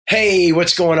Hey,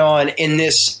 what's going on in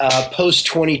this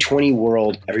post-2020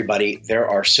 world, everybody? There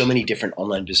are so many different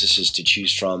online businesses to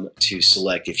choose from to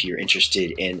select if you're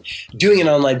interested in doing an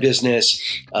online business,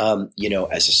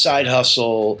 as a side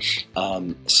hustle,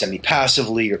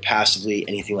 semi-passively or passively,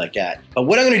 anything like that. But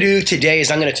what I'm going to do today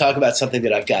is I'm going to talk about something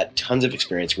that I've got tons of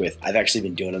experience with. I've actually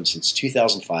been doing them since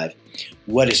 2005.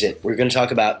 What is it? We're going to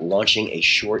talk about launching a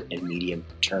short and medium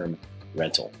term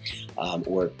rental,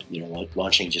 or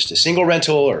launching just a single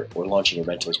rental or launching a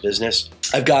rentals business.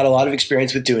 I've got a lot of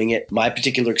experience with doing it. My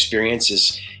particular experience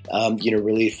is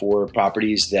really for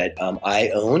properties that I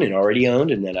own and already owned,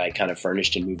 and then I kind of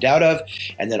furnished and moved out of,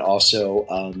 and then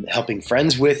also helping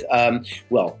friends with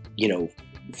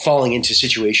falling into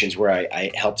situations where I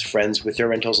helped friends with their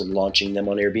rentals and launching them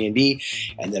on Airbnb,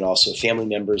 and then also family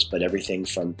members, but everything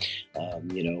from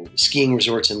skiing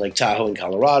resorts in Lake Tahoe in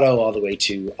Colorado all the way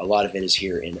to a lot of it is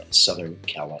here in Southern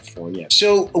California.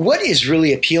 So what is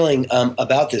really appealing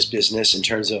about this business in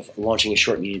terms of launching a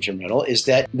short, medium-term rental is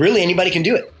that really anybody can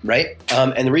do it, right?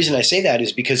 And the reason I say that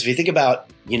is because if you think about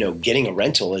getting a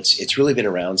rental, it's really been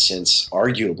around since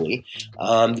arguably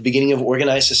the beginning of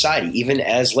organized society. Even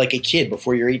as like a kid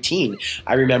before you're 18,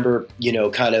 I remember,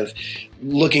 kind of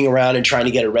looking around and trying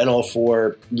to get a rental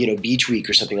for, beach week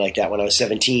or something like that when I was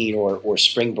 17 or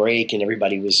spring break and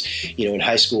everybody was, in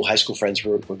high school friends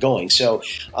were going. So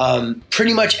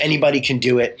pretty much anybody can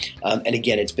do it. And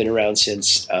again, it's been around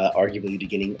since arguably the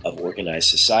beginning of organized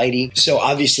society. So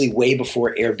obviously way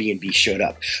before Airbnb showed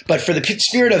up. But for the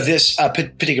spirit of this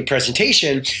particular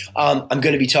presentation, I'm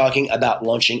going to be talking about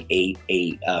launching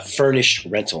a furnished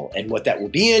rental. And what that will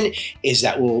be in is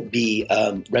that will be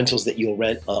rentals that you'll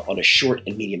rent on a short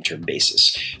and medium-term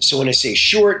basis. So when I say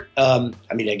short,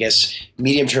 I guess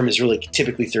medium-term is really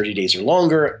typically 30 days or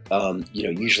longer,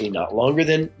 usually not longer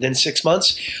than 6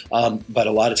 months. But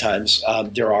a lot of times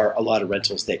there are a lot of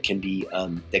rentals that can be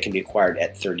acquired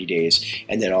at 30 days.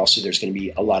 And then also there's going to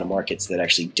be a lot of markets that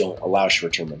actually don't allow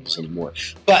short-term rentals anymore.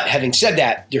 But having said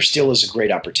that, there still is a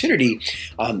great opportunity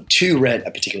to rent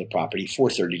a particular property for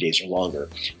 30 days or longer.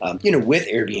 With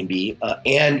Airbnb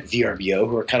and VRBO,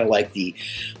 who are kind of like the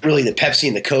Pepsi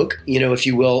and the Coke, if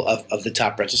you will, of the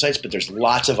top rental sites, but there's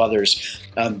lots of others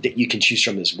that you can choose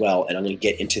from as well. And I'm going to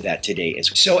get into that today as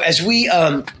well. So as we,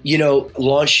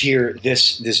 launch here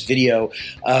this video,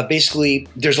 basically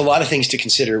there's a lot of things to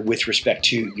consider with respect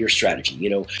to your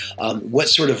strategy. What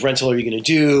sort of rental are you going to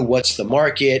do? What's the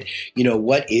market?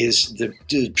 What is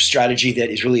the strategy that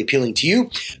is really appealing to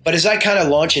you? But as I kind of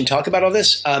launch and talk about all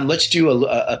this, let's do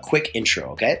a quick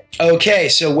intro, okay? Okay,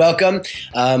 so welcome.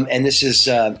 And this is,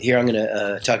 here I'm going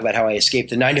to talk about how I escaped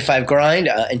the 9-to-5 grind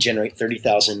and generate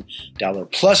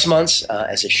 $30,000 plus months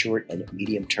as a short and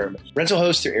medium-term rental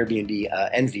host through Airbnb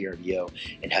and VRBO,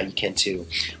 and how you can too.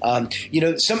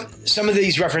 Some of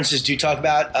these references do talk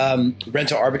about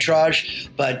rental arbitrage,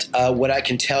 but what I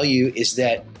can tell you is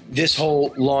that this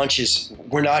whole launch is,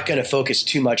 we're not going to focus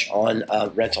too much on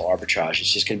rental arbitrage.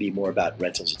 It's just going to be more about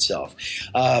rentals itself.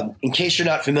 In case you're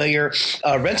not familiar,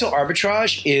 rental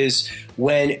arbitrage is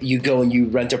when you go and you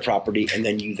rent a property and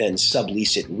then you then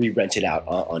sublease it, re-rent it out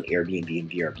on Airbnb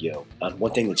and VRBO.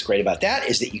 One thing that's great about that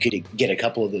is that you could get a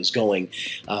couple of those going,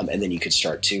 and then you could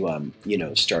start to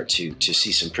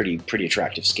see some pretty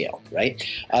attractive scale, right?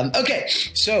 Okay,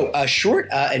 so short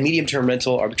and medium-term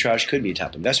rental arbitrage could be a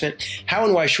top investment. How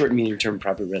and why short and medium-term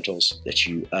property rentals that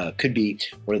you could be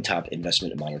one of the top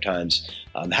investment in modern times.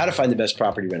 How to find the best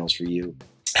property rentals for you.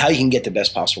 How you can get the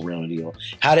best possible rental deal,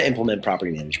 how to implement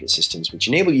property management systems which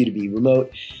enable you to be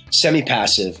remote,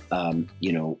 semi-passive.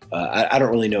 I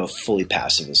don't really know if fully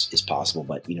passive is possible,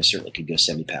 but certainly could go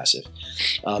semi-passive.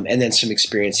 And then some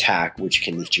experience hack which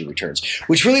can lift your returns.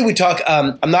 Which really we talk.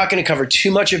 I'm not going to cover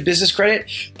too much of business credit,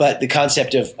 but the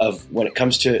concept of when it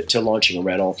comes to launching a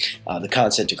rental, the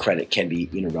concept of credit can be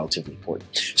relatively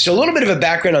important. So a little bit of a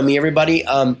background on me, everybody.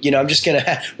 I'm just going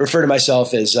to refer to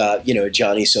myself as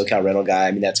Johnny, SoCal Rental Guy.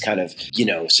 I mean, that's kind of,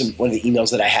 one of the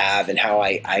emails that I have and how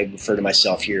I refer to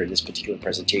myself here in this particular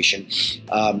presentation.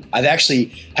 I've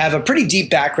actually have a pretty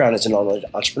deep background as an online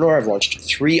entrepreneur. I've launched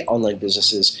 3 online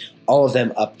businesses, all of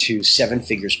them up to 7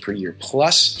 figures per year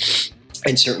plus.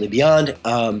 And certainly beyond.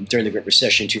 During the Great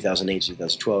Recession, 2008,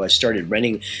 2012, I started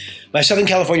renting my Southern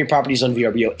California properties on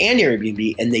VRBO and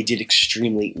Airbnb, and they did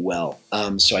extremely well.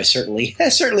 So I certainly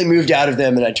moved out of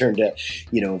them, and I turned a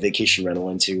a vacation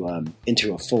rental into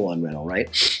a full-on rental, right?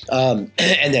 And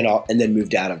then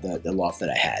moved out of the loft that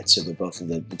I had. So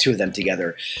the two of them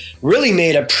together really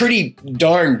made a pretty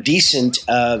darn decent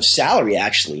salary,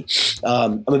 actually.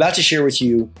 I'm about to share with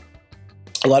you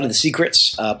a lot of the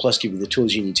secrets, plus give you the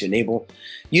tools you need to enable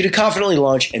you to confidently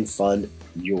launch and fund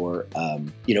your,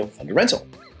 fund a rental.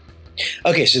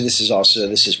 Okay, so this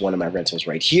is one of my rentals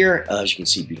right here. As you can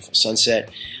see, beautiful sunset.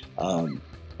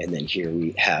 And then here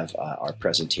we have our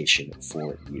presentation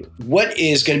for you. What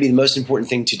is going to be the most important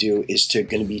thing to do is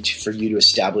for you to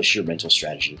establish your rental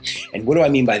strategy. And what do I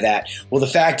mean by that? Well, the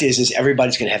fact is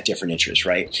everybody's going to have different interests,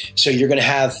 right? So you're going to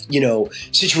have,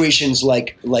 situations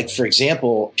like for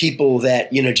example, people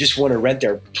that, just want to rent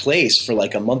their place for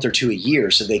like a month or two a year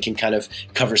so they can kind of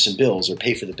cover some bills or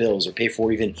pay for the bills or pay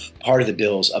for even part of the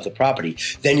bills of the property.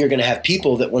 Then you're going to have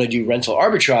people that want to do rental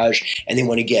arbitrage and they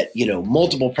want to get,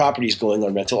 multiple properties going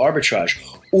on rental arbitrage.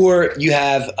 Or you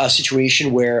have a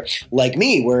situation where, like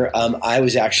me, where I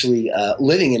was actually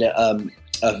living in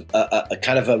a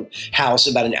kind of a house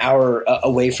about an hour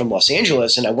away from Los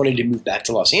Angeles, and I wanted to move back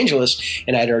to Los Angeles,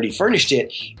 and I'd already furnished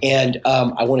it, and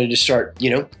I wanted to start,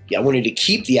 I wanted to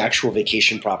keep the actual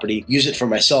vacation property, use it for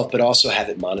myself, but also have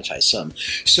it monetize some.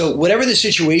 So whatever the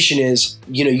situation is,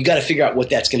 you got to figure out what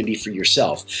that's going to be for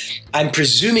yourself. I'm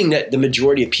presuming that the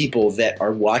majority of people that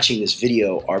are watching this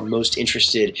video are most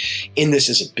interested in this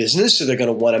as a business, so they're going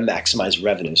to want to maximize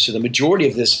revenue. So the majority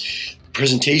of this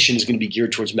presentation is going to be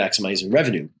geared towards maximizing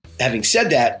revenue. Having said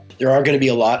that, there are going to be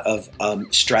a lot of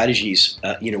strategies,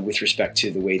 with respect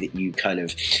to the way that you kind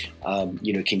of,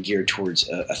 can gear towards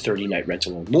a 30-night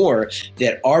rental or more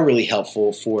that are really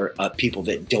helpful for people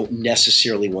that don't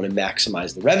necessarily want to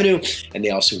maximize the revenue, and they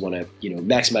also want to,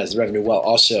 maximize the revenue while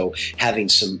also having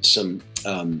some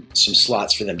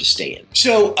slots for them to stay in.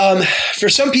 So for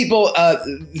some people,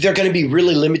 they're going to be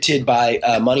really limited by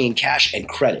money and cash and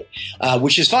credit,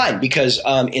 which is fine because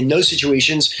in those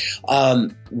situations,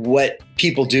 what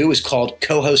people do is called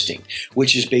co-hosting,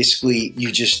 which is basically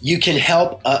you can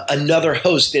help another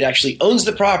host that actually owns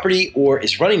the property or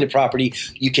is running the property.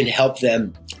 You can help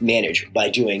them manage by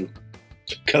doing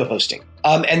co-hosting.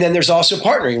 And then there's also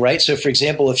partnering, right? So for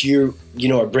example, if you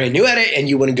are brand new at it and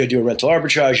you want to go do a rental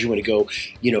arbitrage, you want to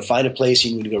go, find a place,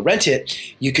 you want to go rent it,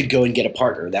 you could go and get a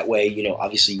partner. That way,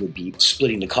 obviously you would be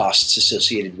splitting the costs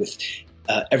associated with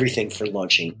everything for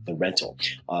launching the rental.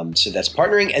 So that's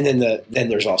partnering. And then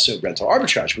there's also rental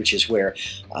arbitrage, which is where,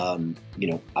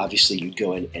 obviously you'd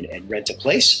go in and rent a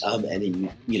place and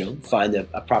then you find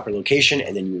a proper location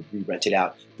and then you would re-rent it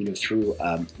out, through,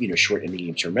 short and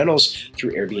medium term rentals,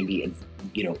 through Airbnb and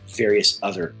various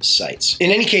other sites.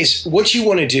 In any case, what you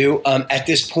want to do at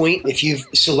this point, if you've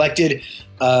selected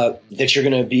that you're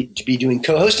going to be doing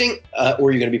co-hosting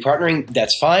or you're going to be partnering,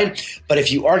 that's fine. But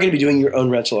if you are going to be doing your own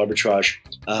rental arbitrage,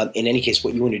 in any case,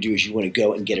 what you want to do is you want to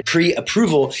go and get a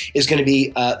pre-approval is going to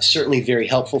be certainly very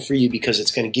helpful for you because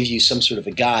it's going to give you some sort of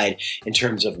a guide in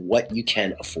terms of what you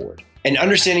can afford. And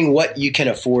understanding what you can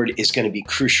afford is going to be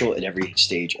crucial at every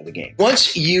stage of the game.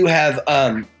 Once you have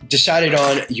decided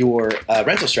on your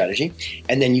rental strategy,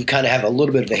 and then you kind of have a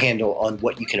little bit of a handle on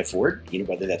what you can afford,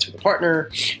 whether that's with a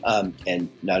partner and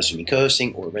not assuming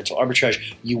co-hosting or rental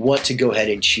arbitrage, you want to go ahead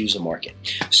and choose a market.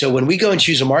 So when we go and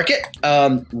choose a market,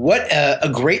 what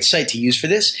a great site to use for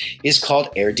this is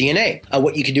called AirDNA.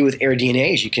 What you can do with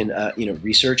AirDNA is you can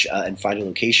research and find a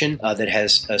location that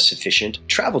has sufficient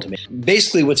travel demand.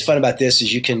 Basically, what's fun about this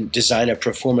is you can design a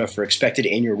pro forma for expected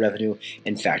annual revenue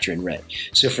and factor in rent.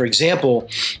 So for example,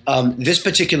 this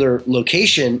particular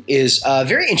location is a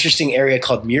very interesting area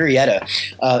called Murrieta.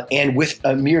 And with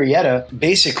Murrieta,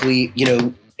 basically,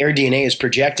 AirDNA is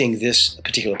projecting this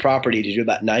particular property to do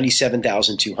about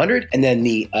 $97,200, and then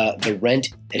the rent,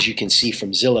 as you can see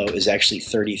from Zillow, is actually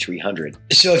 $3,300.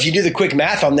 So if you do the quick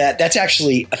math on that, that's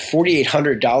actually a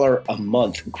 $4,800 a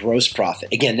month gross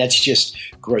profit. Again, that's just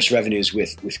gross revenues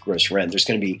with gross rent. There's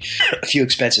going to be a few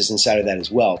expenses inside of that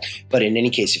as well. But in any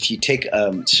case, if you take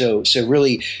so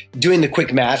really doing the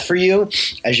quick math for you,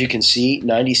 as you can see,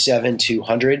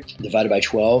 97,200 divided by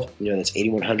 12, that's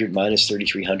 8,100 minus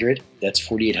 3,300. That's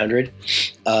 4,800.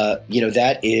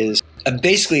 That is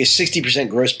basically a 60%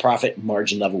 gross profit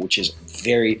margin level, which is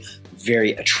very,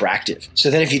 very attractive. So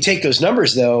then if you take those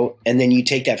numbers though, and then you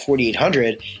take that 4,800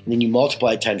 and then you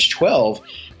multiply it times 12,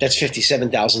 that's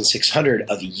 57,600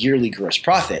 of yearly gross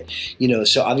profit.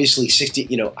 So obviously 60,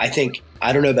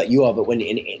 I don't know about you all, but when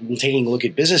taking a look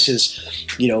at businesses,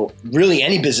 really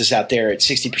any business out there at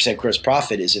 60% gross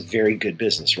profit is a very good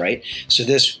business, right? So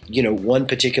this, one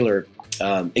particular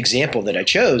example that I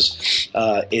chose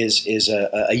is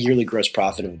a yearly gross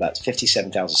profit of about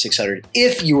 $57,600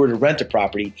 if you were to rent a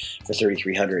property for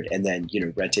 $3,300 and then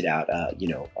rent it out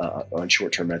on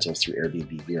short-term rentals through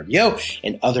Airbnb, VRBO,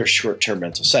 and other short-term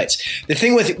rental sites. The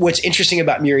thing with what's interesting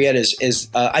about Murrieta is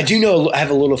I have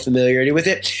a little familiarity with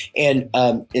it, and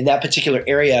in that particular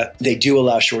area they do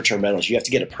allow short-term rentals. You have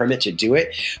to get a permit to do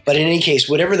it, but in any case,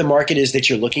 whatever the market is that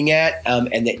you're looking at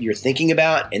and that you're thinking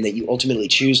about and that you ultimately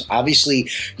choose, obviously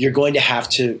you're going to have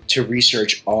to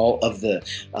research all of the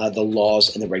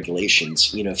laws and the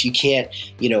regulations. If you can't,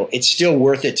 it's still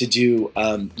worth it to do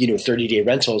 30-day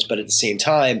rentals, but at the same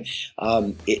time,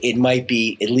 it might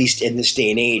be, at least in this day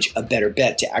and age, a better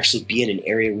bet to actually be in an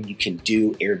area where you can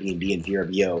do Airbnb and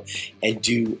VRBO and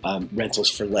do rentals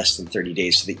for less than 30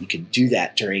 days, so that you can do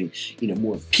that during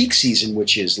more peak season,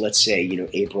 which is, let's say,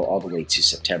 April all the way to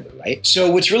September, right? So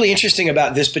what's really interesting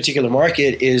about this particular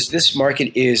market is this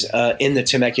market is in the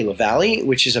Temecula Valley,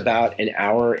 which is about an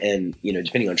hour and,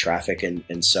 depending on traffic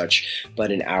and such,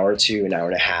 but an hour to an hour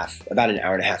and a half, about an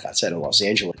hour and a half outside of Los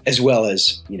Angeles, as well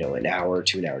as, an hour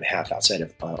to an hour and a half outside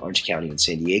of Orange County and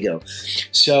San Diego.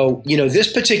 So,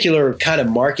 this particular kind of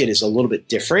market is a little bit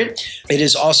different.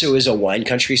 It also is a wine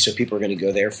country, so people are going to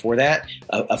go there for that,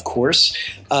 of course.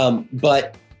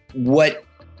 But what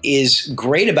is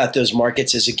great about those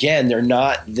markets is, again, they're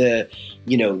not the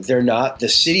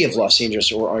city of Los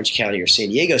Angeles or Orange County or San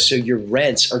Diego. So your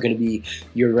rents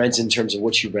in terms of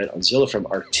what you rent on Zillow from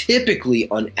are typically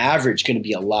on average going to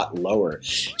be a lot lower.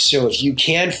 So if you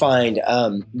can find,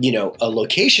 a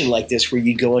location like this where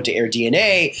you go into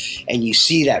AirDNA and you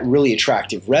see that really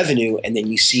attractive revenue, and then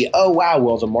you see, oh, wow,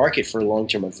 well, the market for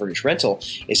long-term unfurnished rental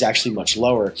is actually much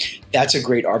lower. That's a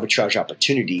great arbitrage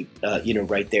opportunity,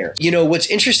 right there. What's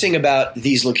interesting about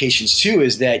these locations too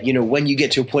is that, when you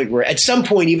get to a point where at some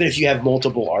point, even if you have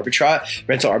multiple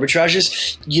rental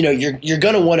arbitrages, you're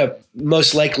going to want to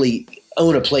most likely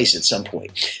own a place at some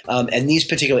point. And these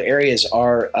particular areas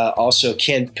are also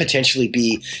can potentially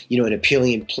be,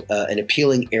 an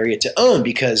appealing area to own,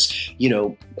 because,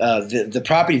 the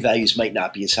property values might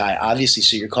not be as high, obviously.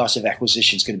 So your cost of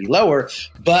acquisition is going to be lower,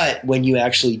 but when you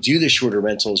actually do the shorter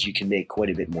rentals, you can make quite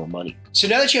a bit more money. So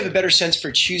now that you have a better sense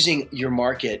for choosing your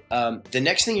market, the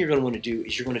next thing you're going to want to do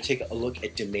is you're going to take a look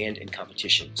at demand and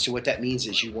competition. So what that means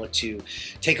is you want to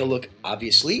take a look,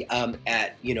 obviously,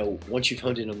 at, once you've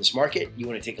honed in on this market, you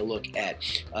want to take a look at,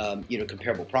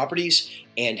 comparable properties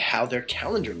and how their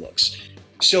calendar looks.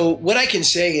 So what I can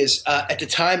say is at the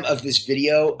time of this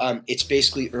video, it's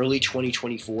basically early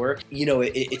 2024.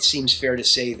 It seems fair to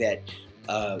say that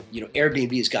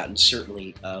Airbnb has gotten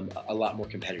certainly a lot more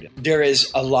competitive. There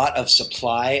is a lot of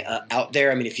supply out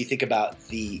there. I mean, if you think about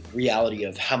the reality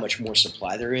of how much more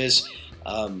supply there is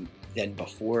than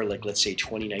before, like let's say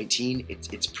 2019,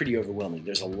 it's pretty overwhelming.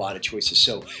 There's a lot of choices.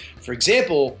 So, for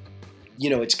example,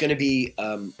 it's going to be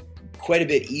quite a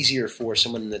bit easier for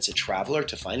someone that's a traveler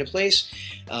to find a place,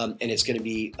 and it's going to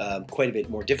be quite a bit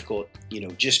more difficult,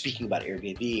 just speaking about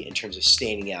Airbnb in terms of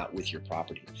standing out with your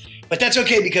property. But that's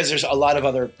okay, because there's a lot of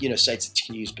other sites that you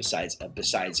can use besides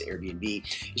Airbnb.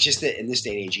 It's just that in this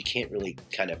day and age, you can't really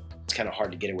it's kind of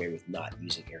hard to get away with not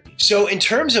using Airbnb. So in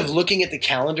terms of looking at the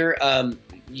calendar,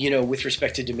 with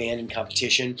respect to demand and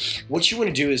competition, what you want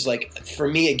to do is, like, for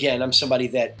me, again, I'm somebody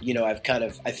that,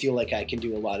 I feel like I can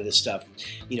do a lot of this stuff,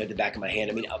 at the back of my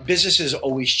hand. I mean, businesses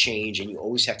always change and you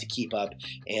always have to keep up,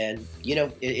 and,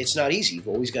 it's not easy. You've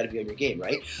always got to be on your game,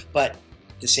 right? But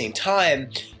at the same time,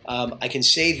 I can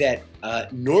say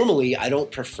that normally I don't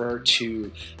prefer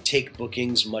to take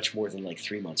bookings much more than like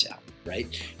 3 months out, right?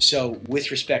 So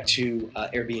with respect to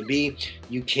Airbnb,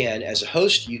 you can, as a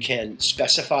host, you can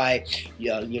specify,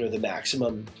 the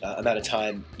maximum amount of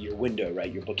time, your window,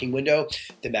 right? Your booking window,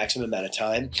 the maximum amount of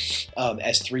time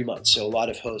as 3 months. So a lot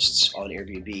of hosts on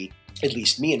Airbnb, at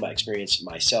least me in my experience,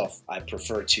 myself, I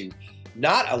prefer to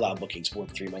not allow bookings more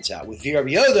than 3 months out. With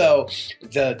VRBO, though,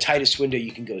 the tightest window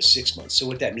you can go is 6 months. So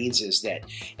what that means is that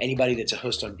anybody that's a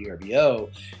host on VRBO,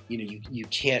 you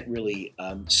can't really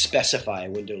specify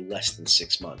a window less than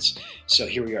 6 months. So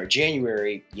here we are,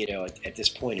 January. At this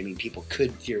point, I mean, people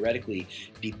could theoretically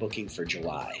be booking for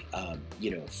July,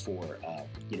 for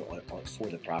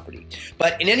the property.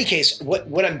 But in any case,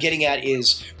 what I'm getting at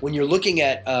is when you're looking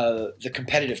at the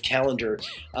competitive calendar,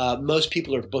 most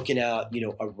people are booking out,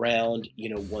 around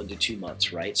 1 to 2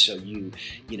 months, right? So you'd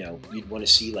want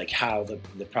to see like how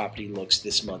the property looks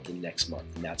this month and next month,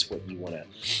 and that's what you want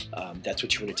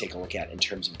to take a look at in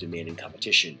terms of demand and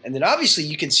competition. And then obviously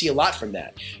you can see a lot from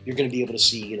that. You're going to be able to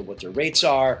see what their rates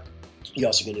are. You're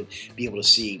also going to be able to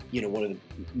see, one of the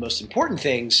most important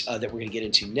things that we're going to get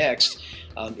into next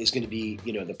is going to be,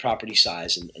 the property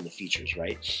size and the features,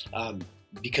 right?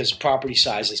 Because property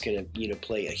size is going to,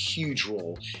 play a huge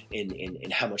role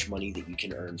in how much money that you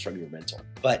can earn from your rental.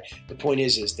 But the point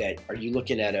is that are you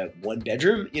looking at a 1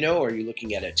 bedroom, or are you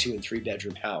looking at a 2 and 3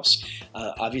 bedroom house?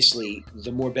 Obviously,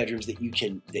 the more bedrooms that you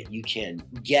can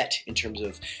get in terms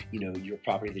of, your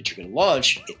property that you're going to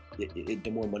launch,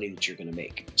 the more money that you're going to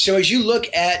make. So as you look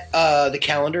at the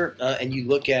calendar and you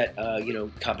look at,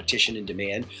 competition and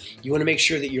demand, you want to make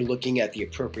sure that you're looking at the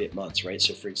appropriate months, right?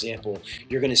 So for example,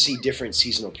 you're going to see different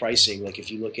seasonal pricing. Like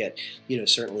if you look at,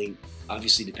 certainly,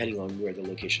 obviously depending on where the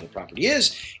location of the property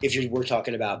is, we're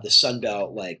talking about the Sun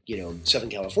Belt, like, Southern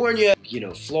California,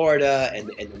 Florida and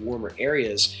the warmer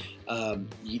areas,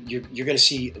 you're going to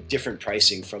see different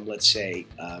pricing from, let's say,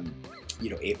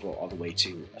 April all the way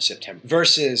to September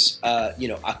versus,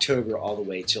 October all the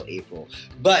way till April.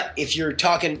 But if you're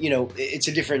talking, it's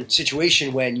a different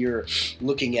situation when you're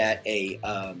looking at a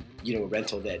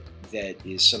rental that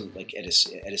is some like at a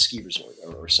ski resort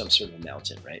or some sort of a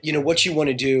mountain, right? What you want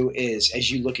to do is, as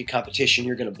you look at competition,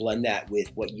 you're going to blend that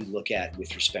with what you look at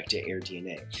with respect to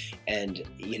AirDNA. And,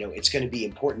 it's going to be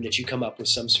important that you come up with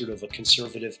some sort of a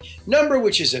conservative number,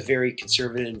 which is a very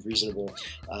conservative and reasonable,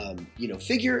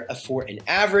 figure for an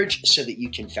average so that you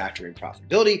can factor in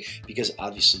profitability, because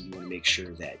obviously you want to make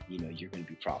sure that, you're going to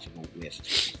be profitable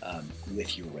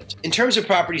with your rental. In terms of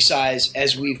property size,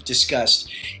 as we've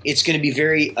discussed, it's going to be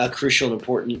very crucial and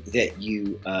important that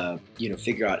you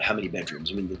figure out how many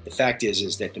bedrooms. I mean, the fact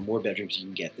is that the more bedrooms you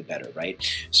can get, the better, right?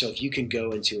 So if you can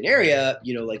go into an area,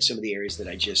 like some of the areas that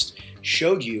I just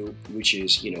showed you, which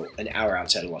is, an hour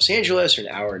outside of Los Angeles or an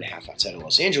hour and a half outside of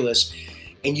Los Angeles,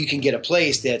 and you can get a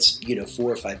place that's,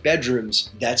 4 or 5 bedrooms,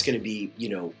 that's going to be,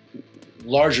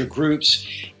 larger groups,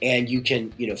 and you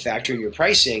can factor in your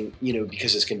pricing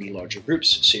because it's going to be larger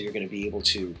groups, so you're going to be able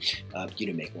to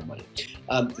make more money.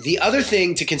 The other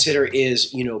thing to consider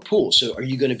is pool. So are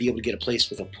you going to be able to get a place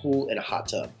with a pool and a hot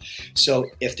tub? So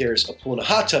if there's a pool and a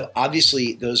hot tub,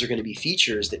 obviously those are going to be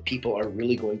features that people are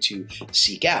really going to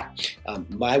seek out.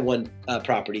 My one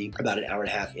property about an hour and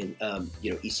a half in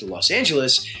east of Los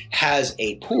Angeles has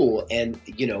a pool, and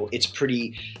it's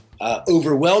pretty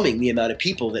overwhelming the amount of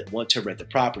people that want to rent the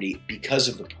property because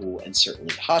of the pool and certainly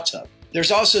the hot tub.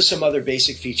 There's also some other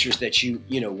basic features that you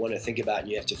want to think about, and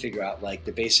you have to figure out, like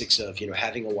the basics of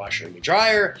having a washer and a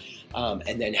dryer,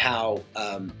 and then how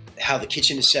the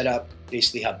kitchen is set up,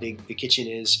 basically how big the kitchen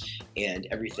is, and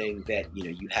everything that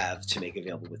you have to make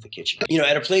available with the kitchen.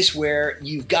 At a place where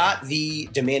you've got the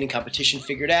demand and competition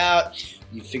figured out,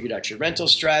 you've figured out your rental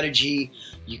strategy,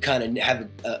 you kind of have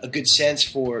a good sense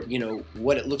for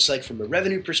what it looks like from a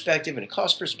revenue perspective and a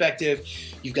cost perspective.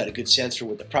 You've got a good sense for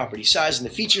what the property size and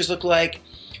the features look like.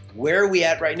 Where are we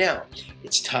at right now?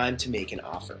 It's time to make an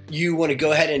offer. You want to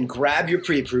go ahead and grab your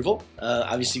pre-approval.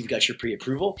 Obviously, you've got your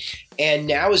pre-approval. And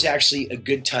now is actually a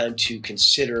good time to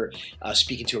consider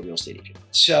speaking to a real estate agent.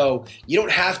 So you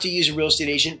don't have to use a real estate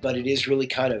agent, but it is really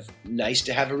kind of nice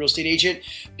to have a real estate agent,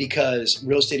 because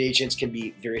real estate agents can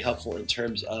be very helpful in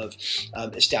terms of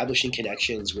establishing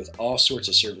connections with all sorts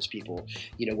of service people,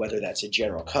 whether that's a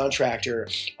general contractor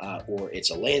or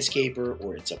it's a landscaper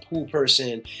or it's a pool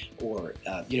person, or,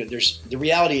 the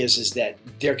reality is that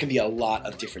there can be a lot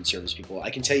of different service people. I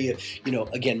can tell you,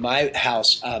 again, my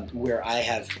house where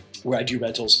I do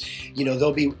rentals,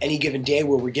 there'll be any given day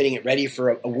where we're getting it ready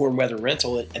for a warm weather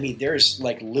rental. I mean, there's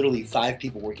like literally 5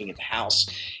 people working at the house.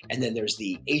 And then there's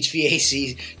the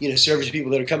HVAC, service people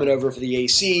that are coming over for the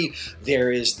AC.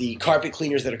 There is the carpet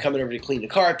cleaners that are coming over to clean the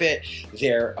carpet.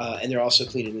 And they're also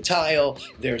cleaning the tile.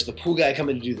 There's the pool guy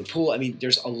coming to do the pool. I mean,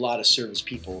 there's a lot of service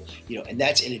people, and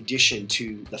that's in addition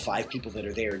to the 5 people that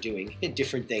are there doing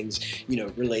different things,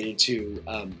 related to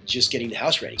just getting the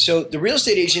house ready. So the real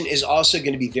estate agent is also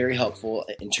going to be very helpful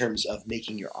in terms of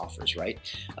making your offers, right?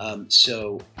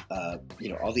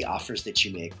 All the offers that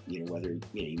you make, whether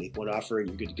you make one offer and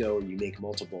you're good to go, or you make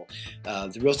multiple,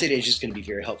 the real estate agent is going to be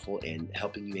very helpful in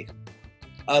helping you make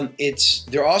them.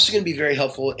 They're also going to be very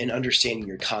helpful in understanding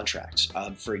your contracts.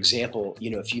 For example,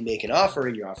 if you make an offer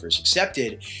and your offer is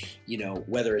accepted,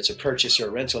 whether it's a purchase or a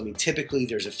rental, I mean, typically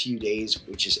there's a few days,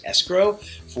 which is escrow,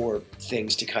 for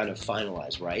things to kind of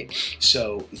finalize, right?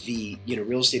 So the,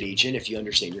 real estate agent, if you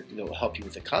understand, they'll help you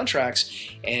with the contracts,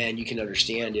 and you can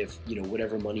understand if,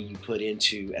 whatever money you put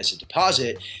into as a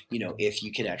deposit, if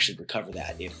you can actually recover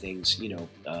that, if things,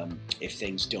 if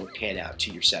things don't pan out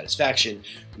to your satisfaction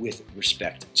with respect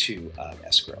respect to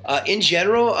escrow. In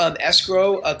general,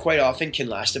 escrow quite often can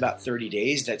last about 30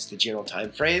 days. That's the general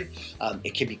time frame.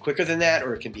 It can be quicker than that,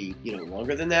 or it can be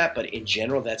longer than that. But in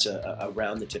general, that's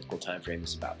around the typical time frame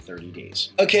is about 30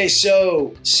 days. Okay,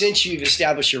 so since you've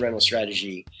established your rental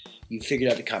strategy, you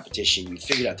figured out the competition, you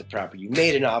figured out the property, you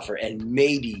made an offer, and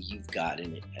maybe you've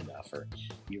gotten an offer.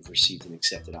 You've received an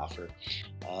accepted offer,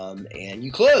 and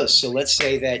you close. So let's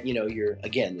say that you're,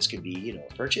 again, this could be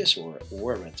a purchase or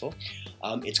a rental.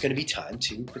 It's going to be time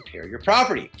to prepare your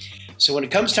property. So when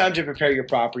it comes time to prepare your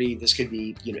property, this could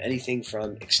be anything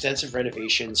from extensive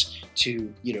renovations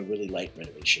to really light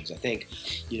renovations. I think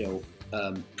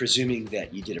presuming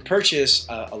that you did a purchase,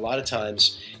 a lot of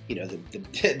times,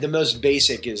 the most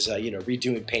basic is,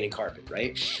 redoing paint and carpet,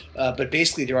 right? But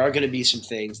basically, there are going to be some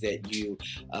things that you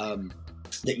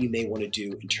may want to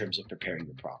do in terms of preparing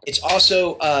your property. It's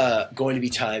also going to be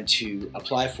time to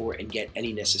apply for and get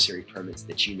any necessary permits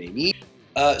that you may need.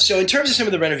 So in terms of some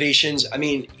of the renovations, I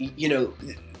mean,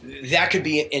 that could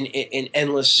be an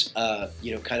endless,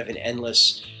 kind of an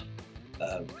endless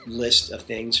list of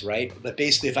things, right? But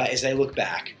basically, as I look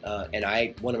back,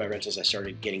 and one of my rentals, I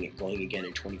started getting it going again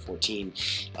in 2014,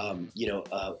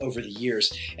 over the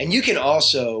years. And you can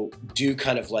also do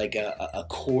kind of like a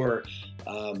core,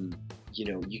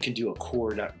 you can do a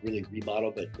core, not really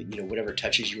remodel, but whatever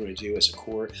touches you want to do as a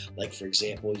core. Like, for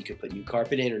example, you could put new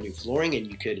carpet in or new flooring, and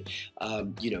you could,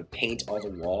 paint all the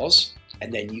walls.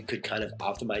 And then you could kind of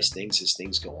optimize things as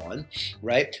things go on,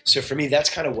 right? So for me, that's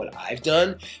kind of what I've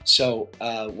done. So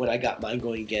when I got mine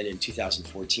going again in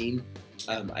 2014,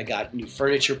 I got new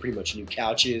furniture, pretty much new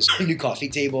couches, new coffee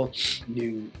table,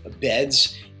 new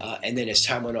beds. And then as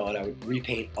time went on, I would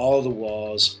repaint all the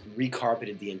walls,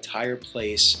 recarpeted the entire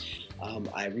place.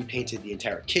 I repainted the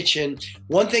entire kitchen.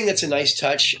 One thing that's a nice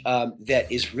touch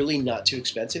that is really not too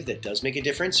expensive, that does make a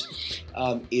difference,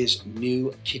 is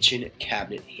new kitchen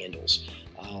cabinet handles.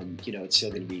 It's still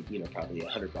going to be, probably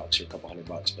 $100 or a couple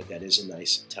 $100, but that is a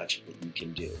nice touch that you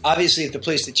can do. Obviously, if the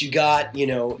place that you got,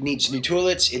 needs new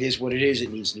toilets, it is what it is.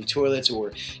 It needs new toilets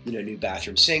or, new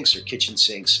bathroom sinks or kitchen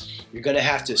sinks. You're going to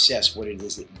have to assess what it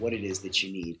is that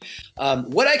you need.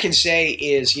 What I can say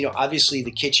is, obviously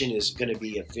the kitchen is going to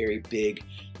be a very big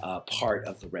part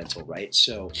of the rental, right?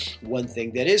 So one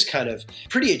thing that is kind of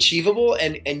pretty achievable,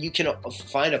 and you can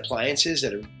find appliances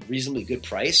at a reasonably good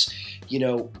price.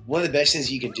 One of the best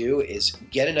things you can do is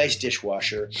get a nice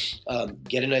dishwasher,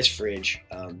 get a nice fridge,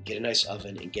 get a nice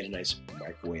oven, and get a nice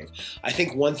microwave. I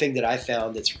think one thing that I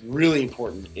found that's really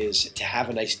important is to have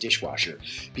a nice dishwasher,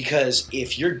 because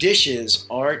if your dishes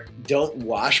don't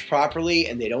wash properly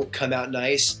and they don't come out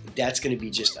nice, that's going to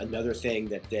be just another thing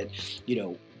that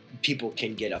people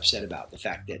can get upset about, the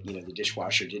fact that the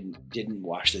dishwasher didn't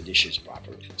wash the dishes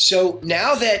properly. So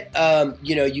now that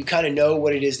you kind of know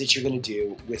what it is that you're going to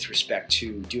do with respect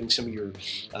to doing some of your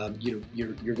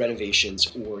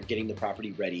renovations or getting the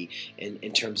property ready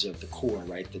in terms of the core,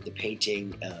 right? The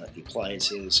painting, the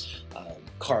appliances,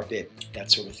 carpet,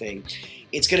 that sort of thing.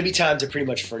 It's going to be time to pretty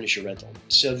much furnish your rental.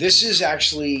 So this is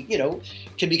actually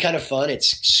can be kind of fun.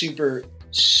 It's super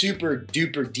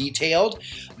duper detailed,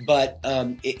 but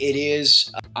it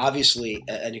is obviously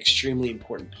an extremely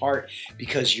important part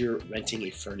because you're renting a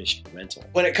furnished rental.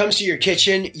 When it comes to your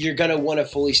kitchen, you're going to want to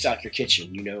fully stock your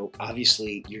kitchen.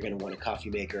 Obviously you're going to want a coffee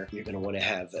maker, you're going to want to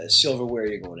have silverware,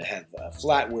 you're going to have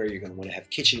flatware, you're going to want to have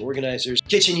kitchen organizers,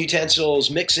 kitchen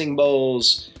utensils, mixing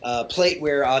bowls,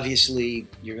 plateware. Obviously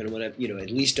you're going to want to at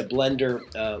least a blender,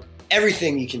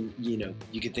 everything you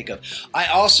can think of. I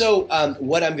also,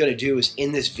 what I'm going to do is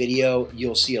in this video,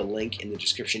 you'll see a link in the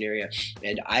description area,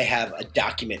 and I have a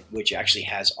document which actually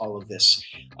has all of this,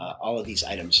 all of these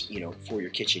items, for your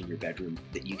kitchen, your bedroom,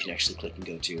 that you can actually click and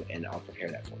go to, and I'll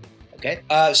prepare that for you. Okay.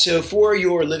 So for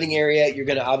your living area, you're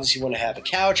going to obviously want to have a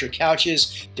couch or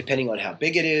couches, depending on how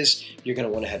big it is. You're going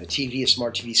to want to have a TV, a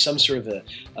smart TV, some sort of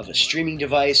a streaming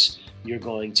device. You're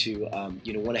going to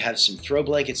want to have some throw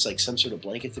blankets, like some sort of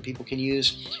blanket that people can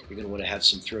use. You're going to want to have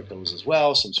some throw pillows as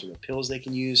well, some sort of pills they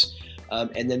can use.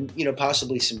 And then,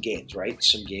 possibly some games, right?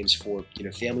 Some games for,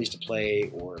 families to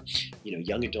play, or,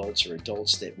 young adults or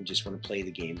adults that would just want to play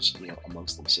the games,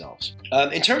 amongst themselves.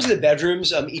 In terms of the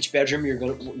bedrooms, each bedroom, you're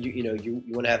going to, you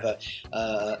want to have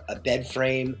a bed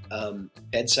frame,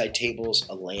 bedside tables,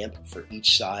 a lamp for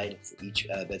each side, for each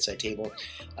bedside table.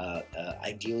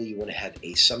 Ideally, you want to have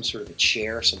some sort of a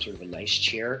chair, some sort of a nice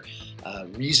chair,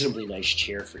 reasonably nice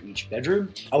chair for each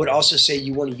bedroom. I would also say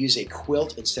you want to use a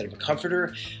quilt instead of a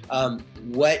comforter.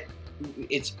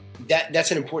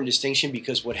 that's an important distinction,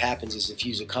 because what happens is if you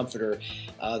use a comforter,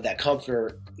 that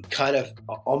comforter kind of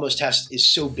almost is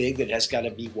so big that it has got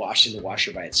to be washed in the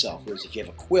washer by itself. Whereas if you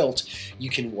have a quilt, you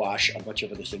can wash a bunch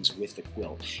of other things with the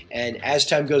quilt. And as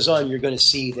time goes on, you're going to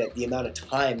see that the amount of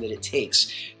time that it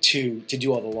takes to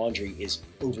do all the laundry is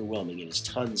overwhelming. It is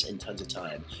tons and tons of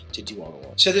time to do all the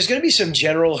laundry. So there's going to be some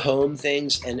general home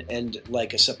things and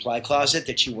like a supply closet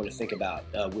that you want to think about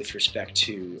with respect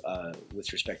to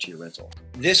your rental.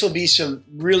 This will be some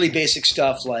really basic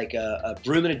stuff like a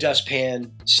broom and a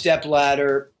dustpan, step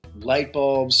ladder, light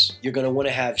bulbs. You're going to want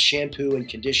to have shampoo and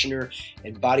conditioner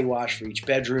and body wash for each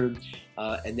bedroom.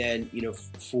 And then, in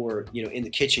the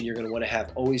kitchen, you're going to want to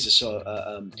have always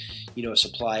a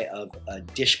supply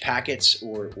of dish packets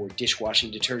or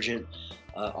dishwashing detergent,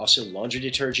 also laundry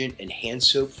detergent and hand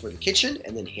soap for the kitchen,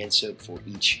 and then hand soap for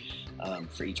each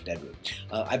bedroom.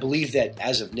 I believe that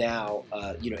as of now,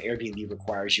 Airbnb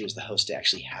requires you as the host to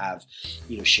actually have,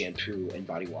 shampoo and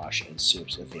body wash and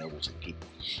soaps available to the people.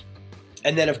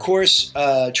 And then, of course,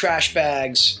 trash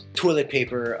bags, toilet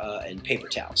paper, and paper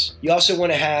towels. You also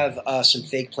want to have some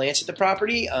fake plants at the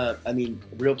property.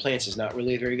 Real plants is not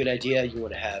really a very good idea. You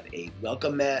want to have a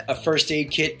welcome mat, a first aid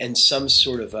kit, and some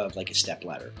sort of like a step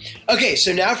ladder. Okay,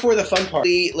 so now for the fun part.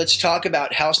 Let's talk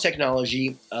about house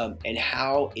technology and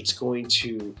how it's going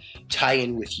to tie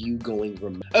in with you going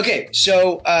remote. Okay,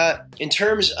 so in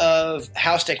terms of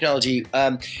house technology,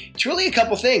 it's really a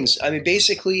couple things.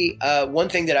 Basically, one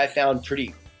thing that I found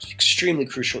extremely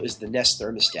crucial is the Nest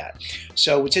thermostat.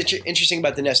 So what's interesting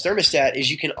about the Nest thermostat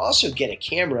is you can also get a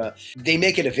camera. They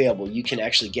make it available. You can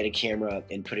actually get a camera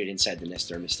and put it inside the Nest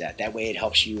thermostat. That way it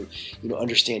helps you,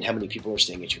 understand how many people are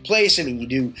staying at your place. You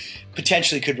do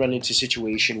potentially could run into a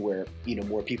situation where,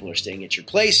 more people are staying at your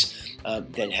place than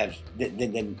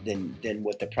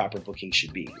what the proper booking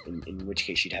should be, in which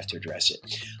case you'd have to address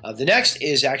it. The next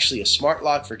is actually a smart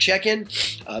lock for check-in,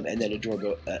 and then a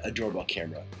doorbell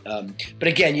camera. But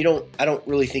again, I don't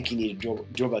really think you need a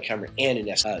doorbell camera and a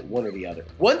Nest, one or the other.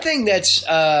 One thing that's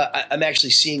I'm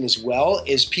actually seeing as well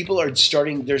is people are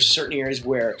starting. There's certain areas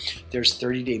where there's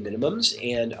 30-day minimums,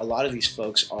 and a lot of these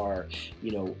folks are,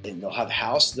 and they'll have a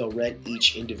house. They'll rent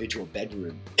each individual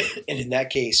bedroom, and in that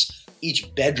case,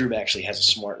 each bedroom actually has a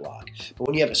smart lock. But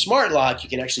when you have a smart lock, you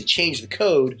can actually change the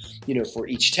code, for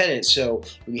each tenant. So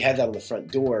when you have that on the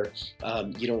front door,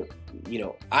 you don't.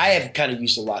 I have kind of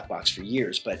used a lockbox for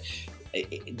years, but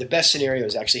the best scenario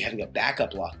is actually having a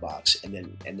backup lockbox and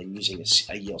then using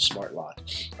a Yale Smart Lock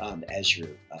as your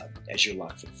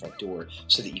lock for the front door,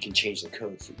 so that you can change the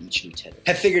code for each new tenant.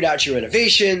 Have figured out your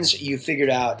renovations. You've figured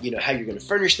out how you're going to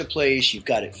furnish the place. You've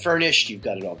got it furnished. You've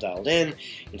got it all dialed in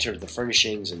terms of the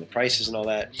furnishings and the prices and all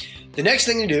that. The next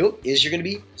thing to do is you're going to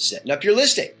be setting up your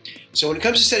listing. So when it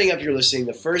comes to setting up your listing,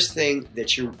 the first thing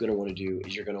that you're going to want to do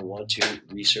is you're going to want to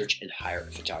research and hire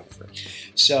a photographer.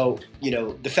 So,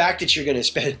 the fact that you're going to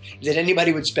spend, that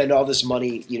anybody would spend all this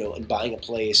money, in buying a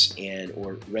place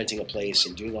or renting a place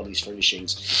and doing all these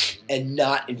furnishings and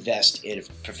not invest in a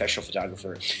professional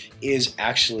photographer is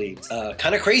actually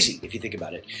kind of crazy if you think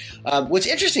about it. What's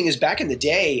interesting is back in the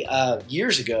day,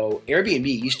 years ago,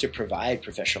 Airbnb used to provide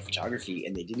professional photography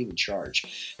and they didn't even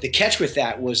charge. The catch with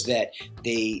that was that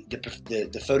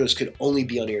the photos could only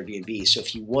be on Airbnb. So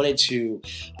if you wanted to,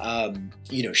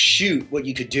 shoot, what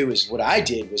you could do is what I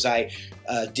did was I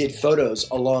did photos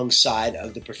alongside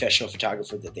of the professional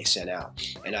photographer that they sent out.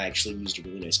 And I actually used a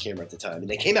really nice camera at the time. And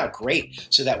they came out great,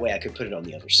 so that way I could put it on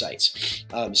the other sites.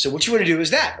 So what you want to do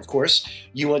is that, of course,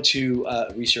 you want to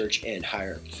research and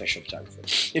hire a professional photographer.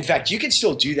 In fact, you can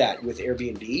still do that with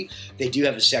Airbnb. They do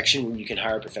have a section where you can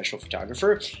hire a professional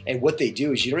photographer. And what they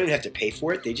do is you don't even have to pay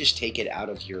for it. They just take it out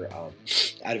of your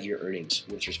earnings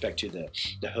with respect to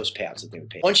the host payouts that they would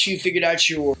pay. Once you figured out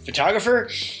your photographer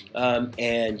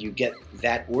and you get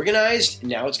that organized,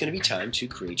 now it's going to be time to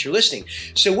create your listing.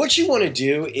 So what you want to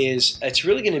do is, it's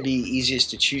really going to be easiest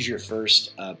to choose your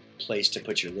first place to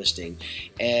put your listing,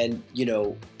 and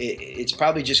it's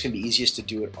probably just going to be easiest to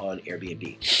do it on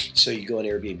Airbnb. So you go on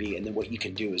Airbnb, and then what you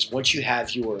can do is, once you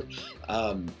have your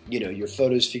your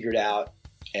photos figured out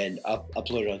and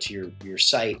upload it onto your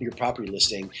site, your property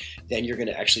listing, then you're going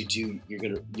to actually you're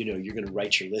going to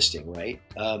write your listing, right?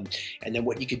 And then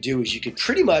what you could do is you could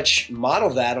pretty much model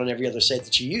that on every other site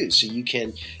that you use. So you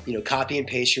can, copy and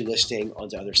paste your listing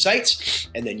onto other sites,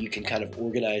 and then you can kind of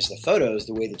organize the photos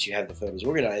the way that you have the photos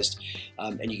organized,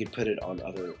 and you can put it on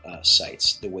other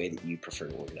sites the way that you prefer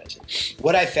to organize it.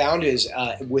 What I found is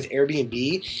with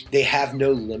Airbnb, they have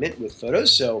no limit with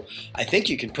photos, so I think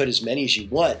you can put as many as you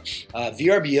want. The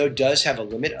VRBO does have a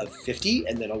limit of 50,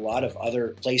 and then a lot of other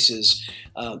places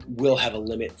will have a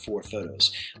limit for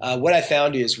photos. What I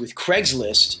found is with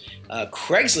Craigslist,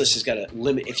 Craigslist has got a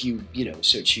limit if you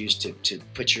so choose to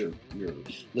put your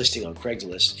listing on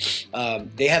Craigslist.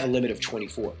 They have a limit of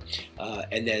 24,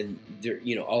 and then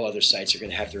all other sites are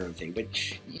going to have their own thing. But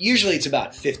usually it's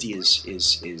about 50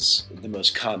 is the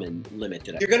most common limit.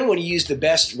 You're going to want to use the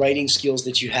best writing skills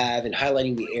that you have and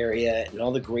highlighting the area and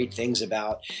all the great things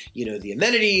about the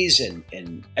amenities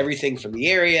and everything from the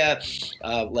area.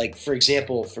 Like for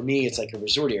example, for me, it's like a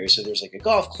resort area. So there's like a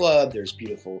golf club. There's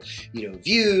beautiful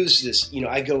views.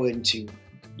 I go into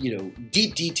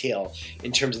deep detail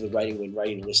in terms of the writing when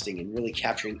writing a listing and really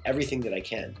capturing everything that I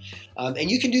can. And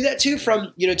you can do that too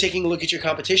from, taking a look at your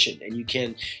competition, and you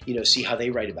can, see how they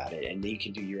write about it, and then you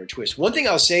can do your own twist. One thing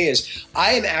I'll say is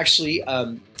I am actually,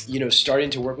 starting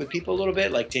to work with people a little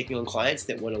bit, like taking on clients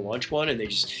that want to launch one and they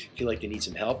just feel like they need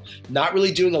some help. Not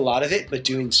really doing a lot of it, but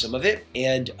doing some of it.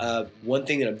 And one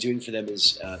thing that I'm doing for them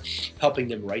is helping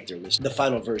them write their list, the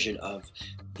final version of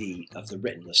the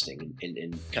written listing,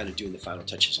 and kind of doing the final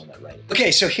touches on that writing.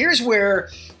 Okay, so here's where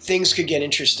things could get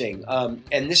interesting.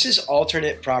 And this is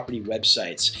alternate property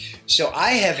websites. So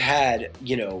I have had,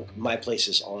 my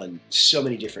places on so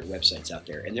many different websites out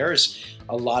there, and there's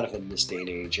a lot of them in this day and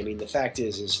age. I mean, the fact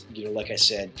is, like I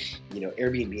said,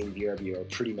 Airbnb and VRBO are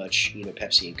pretty much,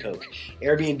 Pepsi and Coke.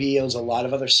 Airbnb owns a lot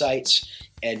of other sites,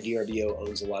 and VRBO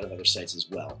owns a lot of other sites as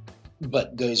well.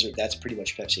 But that's pretty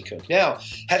much Pepsi Coke. Now,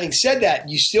 having said that,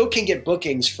 you still can get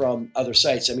bookings from other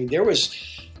sites. I mean, there was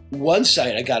one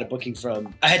site I got a booking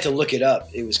from. I had to look it up.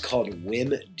 It was called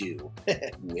Whimdo.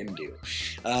 Whimdo.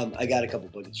 I got a couple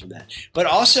bookings from that. But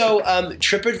also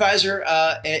TripAdvisor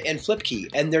and Flipkey.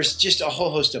 And there's just a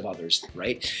whole host of others,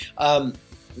 right?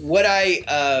 What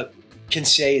I can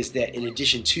say is that in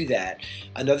addition to that,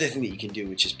 another thing that you can do,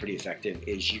 which is pretty effective,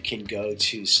 is you can go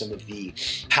to some of the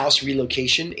house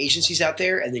relocation agencies out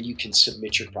there, and then you can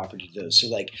submit your property to those. So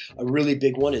like a really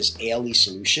big one is ALE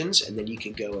Solutions, and then you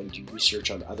can go and do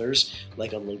research on others,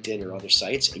 like on LinkedIn or other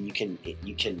sites, and you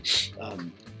can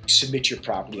submit your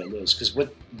property on those. Because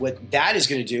what that is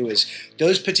going to do is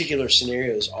those particular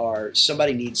scenarios are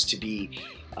somebody needs to be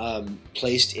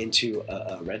placed into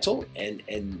a rental, and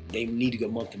they need to go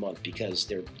month to month because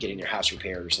they're getting their house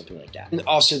repaired or something like that. And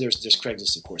also there's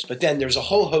Craigslist, of course, but then there's a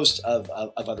whole host of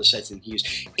other sites that you can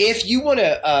use. If you want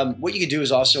to, what you can do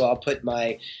is also, I'll put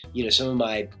my, some of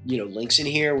my, links in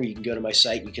here where you can go to my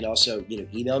site. You can also,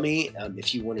 email me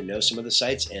if you want to know some of the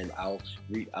sites, and I'll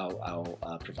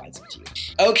provide them to you.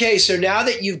 Okay, so now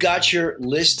that you've got your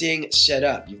listing set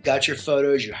up, you've got your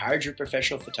photos, you hired your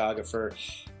professional photographer,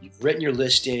 you've written your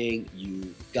listing,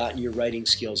 you've gotten your writing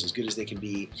skills as good as they can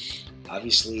be.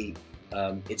 Obviously,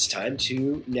 it's time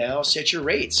to now set your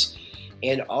rates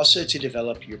and also to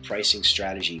develop your pricing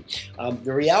strategy.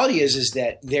 The reality is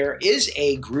that there is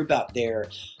a group out there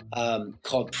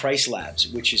called Price Labs,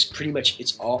 which is pretty much,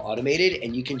 it's all automated,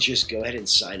 and you can just go ahead and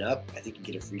sign up. I think you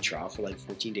get a free trial for like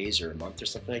 14 days or a month or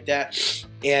something like that.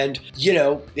 And,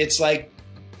 it's like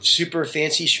super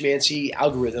fancy schmancy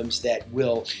algorithms that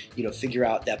will, figure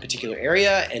out that particular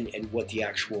area and what the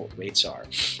actual rates are.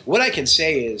 What I can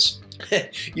say is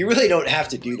you really don't have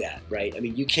to do that, right? I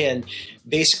mean, you can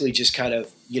basically just kind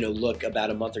of, look about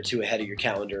a month or two ahead of your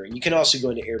calendar, and you can also go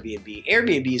into Airbnb.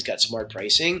 Airbnb's got smart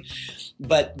pricing,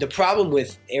 but the problem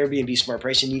with Airbnb smart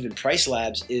pricing, even Price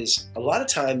Labs, is a lot of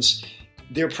times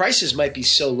their prices might be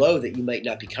so low that you might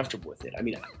not be comfortable with it. I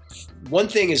mean, one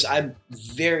thing is I'm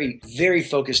very, very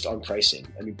focused on pricing.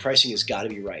 I mean, pricing has got to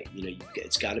be right.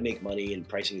 It's got to make money, and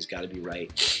pricing has got to be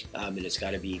right. And it's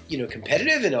got to be,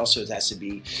 competitive, and also it has to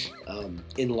be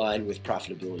in line with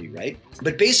profitability, right?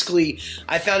 But basically,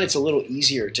 I found it's a little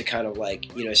easier to kind of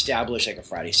like, establish like a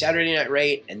Friday, Saturday night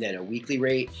rate, and then a weekly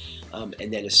rate,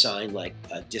 and then assign like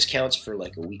discounts for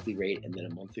like a weekly rate and then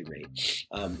a monthly rate.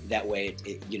 That way,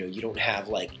 you don't have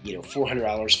like,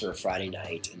 $400 for a Friday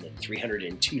night, and then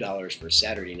 $302 for a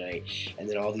Saturday night, and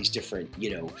then all these different,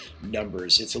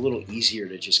 numbers. It's a little easier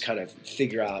to just kind of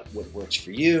figure out what works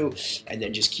for you, and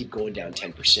then just keep going down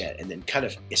 10%, and then kind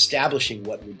of establishing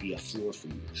what would be a floor for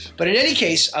you. But in any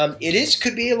case,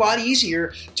 could be a lot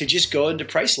easier to just go into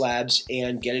Price Labs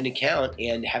and get an account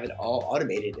and have it all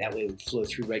automated. That way it would flow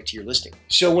through right to your listing.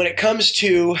 So when it comes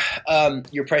to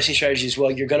your pricing strategy as well,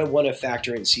 you're going to want to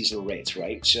factor in seasonal rates,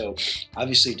 right? So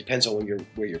obviously it depends on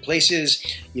where your place is.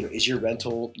 Is your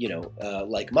rental rental,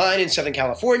 like mine in Southern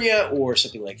California, or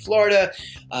something like Florida,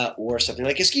 or something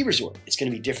like a ski resort. It's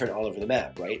going to be different all over the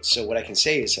map, right? So what I can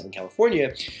say is Southern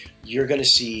California, you're going to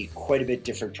see quite a bit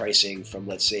different pricing from,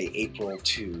 let's say, April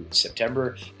to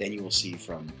September than you will see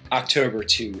from October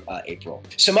to April.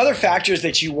 Some other factors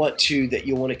that you'll want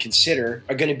to consider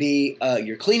are going to be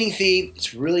your cleaning fee.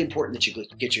 It's really important that you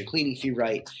get your cleaning fee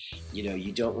right.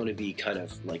 You don't want to be kind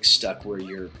of like stuck where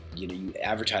you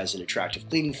advertise an attractive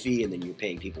cleaning fee and then you're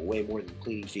paying people way more than the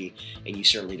cleaning fee, and you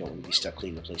certainly don't want to be stuck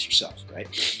cleaning the place yourself, right?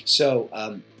 So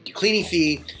your cleaning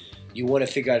fee, you want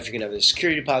to figure out if you're going to have a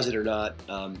security deposit or not.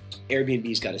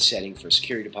 Airbnb's got a setting for a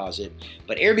security deposit,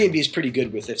 but Airbnb is pretty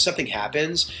good with, if something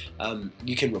happens,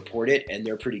 you can report it, and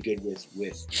they're pretty good with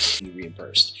being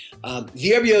reimbursed.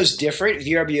 VRBO is different.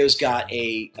 VRBO's got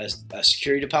a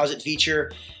security deposit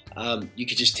feature. You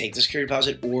could just take the security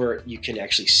deposit, or you can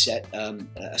actually set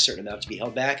a certain amount to be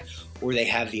held back, or they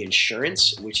have the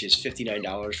insurance, which is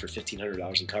 $59 for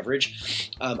 $1,500 in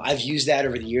coverage. I've used that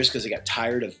over the years because I got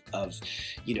tired of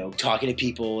talking to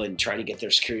people and trying to get their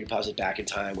security deposit back in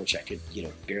time, which I could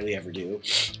barely ever do.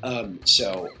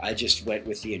 So I just went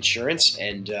with the insurance,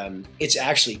 and it's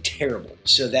actually terrible.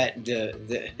 So that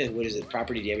the what is it,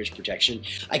 property damage protection?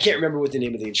 I can't remember what the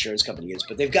name of the insurance company is,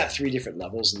 but they've got 3 different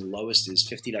levels, and the lowest is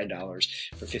 $59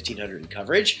 for $1,500 in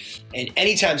coverage. And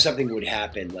anytime something would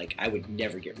happen, like, I would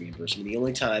never get reimbursed. I mean, the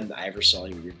only time I ever saw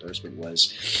any reimbursement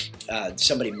was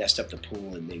somebody messed up the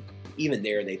pool, and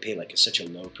they pay like such a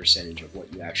low percentage of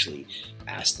what you actually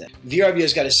asked them.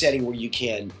 VRBO's got a setting where you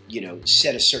can,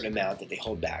 set a certain amount that they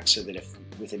hold back, so that if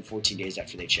within 14 days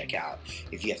after they check out,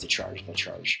 if you have to charge,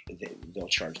 they'll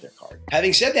charge their card.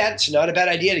 Having said that, it's not a bad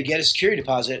idea to get a security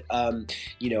deposit.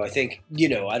 I think,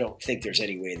 I don't think there's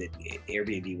any way that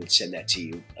Airbnb would send that to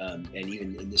you. And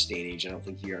even in this day and age, I don't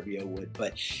think VRBO would.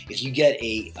 But if you get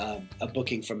a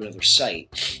booking from another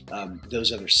site,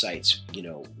 those other sites,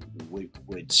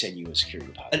 would send you a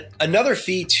security deposit. Another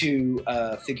fee to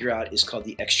figure out is called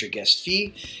the extra guest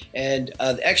fee. And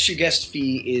the extra guest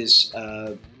fee is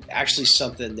actually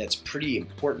something that's pretty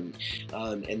important,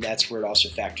 and that's where it also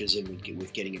factors in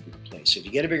with getting a bigger place. So if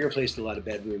you get a bigger place with a lot of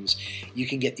bedrooms, you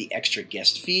can get the extra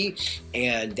guest fee,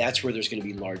 and that's where there's going to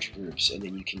be large groups, and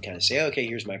then you can kind of say, okay,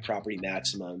 here's my property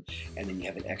maximum, and then you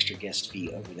have an extra guest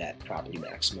fee over that property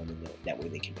maximum, and that way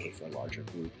they can pay for a larger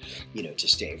group, to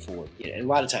stay for. And a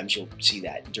lot of times you'll see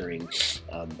that during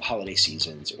holiday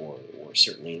seasons, or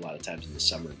certainly a lot of times in the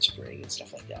summer and spring and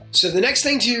stuff like that. So the next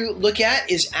thing to look at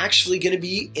is actually going to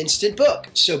be Instant Book.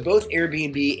 So both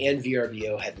Airbnb and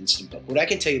VRBO have Instant Book. What I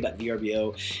can tell you about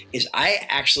VRBO is I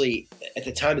actually, at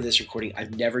the time of this recording,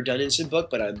 I've never done Instant Book,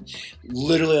 but I'm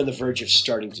literally on the verge of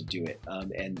starting to do it.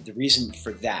 And the reason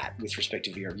for that with respect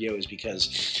to VRBO is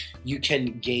because you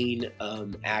can gain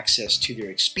access to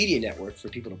their Expedia network for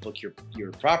people to book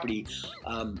your property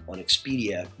on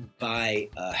Expedia by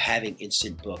having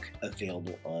Instant Book available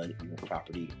on your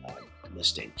property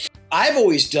listing. I've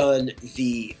always done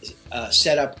the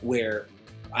setup where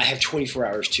I have 24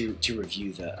 hours to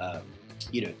review the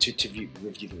review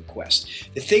the request.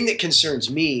 The thing that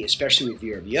concerns me, especially with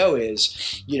VRBO,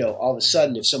 is all of a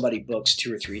sudden if somebody books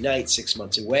 2 or 3 nights 6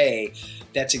 months away,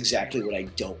 that's exactly what I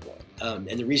don't want.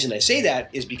 And the reason I say that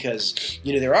is because,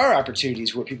 there are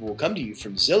opportunities where people will come to you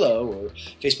from Zillow or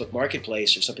Facebook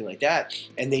Marketplace or something like that,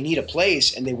 and they need a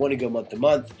place and they want to go month to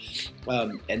month,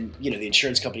 and the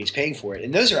insurance company is paying for it.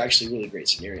 And those are actually really great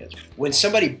scenarios. When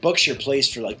somebody books your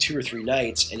place for like 2 or 3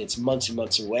 nights and it's months and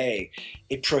months away,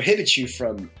 it prohibits you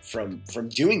from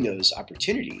doing those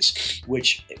opportunities,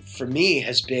 which for me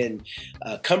has been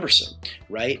cumbersome,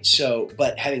 right? So,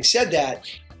 but having said that,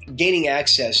 gaining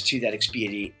access to that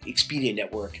Expedia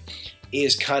network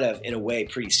is kind of, in a way,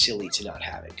 pretty silly to not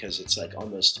have it, because it's like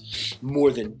almost more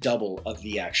than double of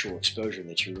the actual exposure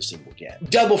that your listing will get.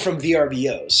 Double from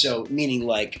VRBO, so meaning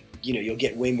like, you'll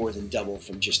get way more than double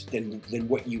from than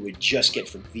what you would just get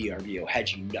from VRBO had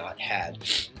you not had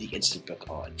the Instant Book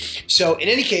on. So in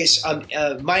any case,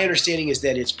 my understanding is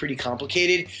that it's pretty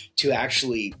complicated to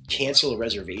actually cancel a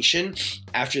reservation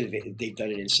after they've done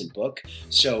an Instant Book.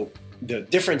 So the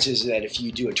difference is that if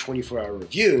you do a 24-hour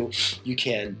review, you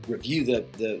can review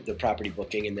the property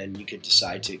booking, and then you could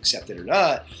decide to accept it or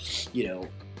not,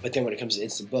 But then when it comes to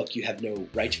Instant Book, you have no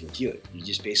right to review it. You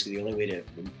just basically, the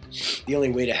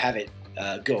only way to have it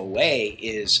go away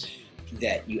is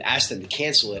that you ask them to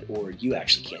cancel it or you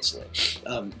actually cancel it.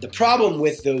 The problem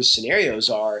with those scenarios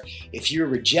are if you're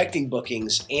rejecting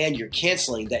bookings and you're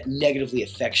canceling, that negatively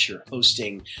affects your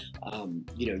hosting,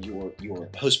 your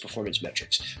host performance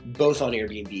metrics, both on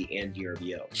Airbnb and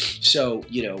VRBO. So,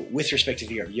 with respect to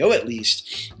VRBO at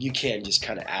least, you can just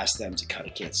kind of ask them to kind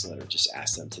of cancel it or just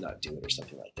ask them to not do it or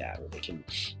something like that, or they can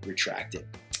retract it.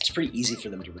 It's pretty easy for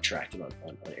them to retract it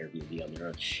on Airbnb on their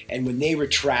own. And when they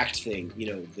retract the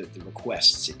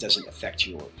requests, it doesn't affect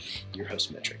your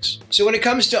host metrics. So when it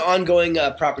comes to ongoing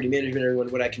property management,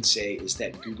 everyone, what I can say is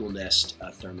that Google Nest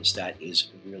thermostat is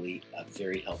really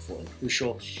very helpful and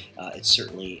crucial. It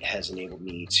certainly has enabled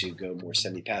me to go more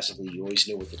semi-passively. You always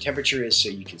know what the temperature is, so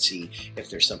you can see if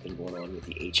there's something going on with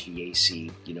the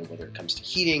HVAC, whether it comes to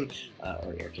heating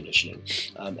or air conditioning.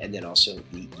 And then also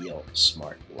the Yale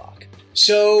Smart Lock.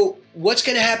 So what's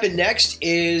going to happen next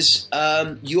is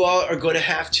you all are going to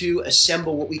have to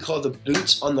assemble what we call the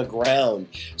boots on the ground.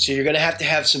 So you're going to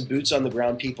have some boots on the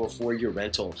ground people for your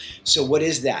rental. So what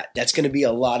is that? That's going to be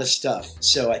a lot of stuff.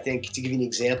 So I think, to give you an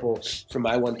example, for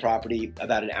my one property,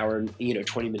 about an hour,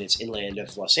 20 minutes inland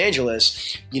of Los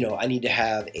Angeles, I need to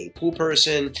have a pool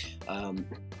person,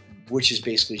 which is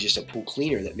basically just a pool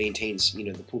cleaner that maintains,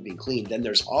 the pool being clean. Then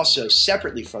there's also,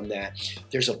 separately from that,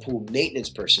 there's a pool maintenance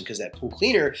person, because that pool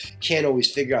cleaner can't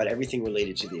always figure out everything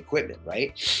related to the equipment,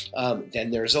 right?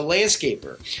 Then there's a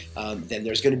landscaper. Then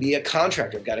there's going to be a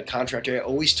contractor. I've got a contractor. I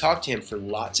always talk to him for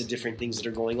lots of different things that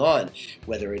are going on,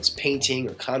 whether it's painting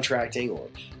or contracting or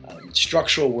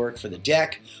structural work for the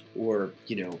deck, or,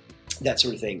 that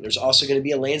sort of thing. There's also going to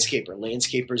be a landscaper.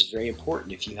 Landscaper is very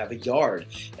important if you have a yard.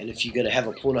 And if you're going to have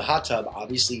a pool and a hot tub,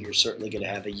 obviously you're certainly going to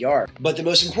have a yard. But the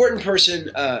most important person,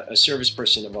 a service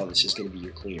person of all this, is going to be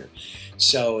your cleaner.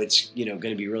 So it's going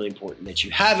to be really important that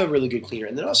you have a really good cleaner,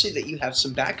 and then also that you have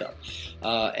some backup.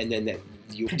 And then that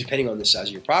you, depending on the size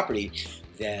of your property,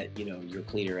 that your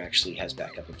cleaner actually has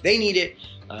backup if they need it,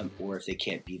 or if they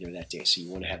can't be there that day. So you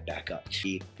want to have backup.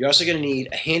 You're also going to need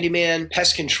a handyman,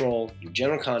 pest control, your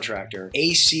general contractor,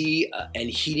 AC and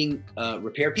heating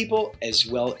repair people, as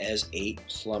well as a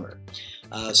plumber.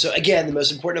 So again, the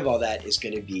most important of all that is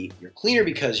going to be your cleaner,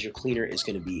 because your cleaner is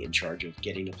going to be in charge of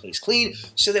getting the place clean,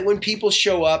 so that when people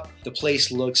show up, the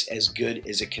place looks as good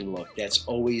as it can look. That's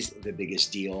always the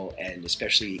biggest deal, and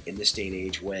especially in this day and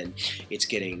age when it's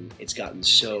gotten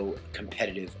so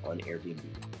competitive on Airbnb.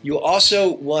 You'll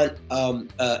also want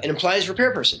an appliance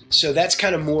repair person. So that's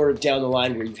kind of more down the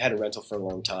line, where you've had a rental for a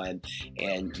long time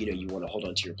and you want to hold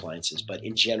on to your appliances. But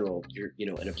in general,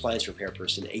 an appliance repair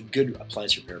person, a good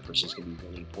appliance repair person, is going to be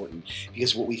really important,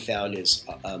 because what we found is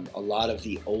a lot of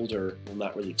the older, well,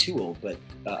 not really too old, but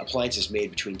appliances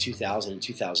made between 2000 and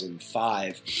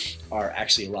 2005 are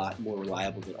actually a lot more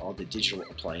reliable than all the digital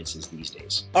appliances these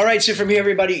days. All right, so from here,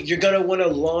 everybody, you're going to want to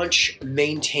launch,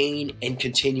 maintain, and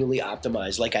continually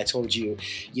optimize. Like I told you,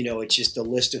 it's just a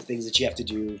list of things that you have to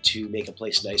do to make a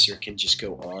place nicer can just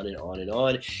go on and on and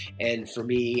on. And for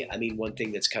me, one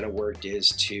thing that's kind of worked is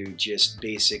to just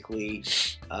basically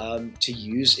to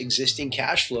use existing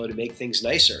cash flow to make things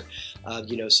nicer.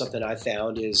 Something I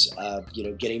found is,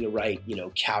 getting the right,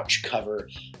 couch cover,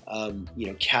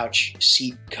 couch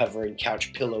seat cover and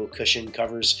couch pillow cushion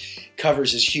covers.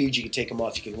 Covers is huge. You can take them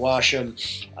off, you can wash them.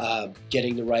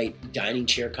 Getting the right dining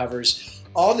chair covers.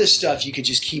 All this stuff you could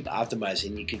just keep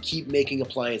optimizing. You can keep making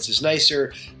appliances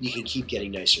nicer. You can keep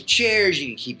getting nicer chairs. You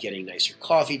can keep getting nicer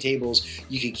coffee tables.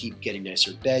 You can keep getting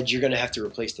nicer beds. You're going to have to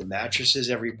replace the mattresses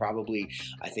every probably,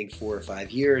 I think, 4 or 5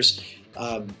 years.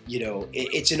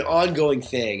 It's an ongoing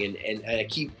thing, and I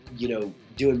keep,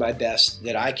 doing my best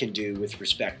that I can do with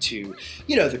respect to,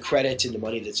 the credit and the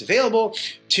money that's available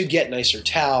to get nicer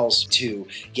towels, to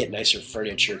get nicer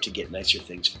furniture, to get nicer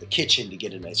things for the kitchen, to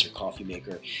get a nicer coffee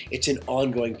maker. It's an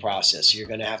ongoing process. You're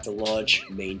going to have to launch,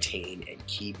 maintain, and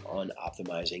keep on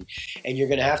optimizing. And you're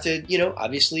going to have to,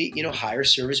 obviously, hire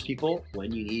service people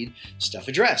when you need stuff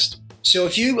addressed. So a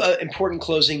few important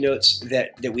closing notes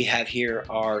that we have here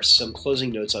are some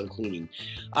closing notes on cleaning.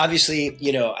 Obviously,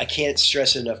 I can't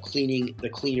stress enough, cleaning. The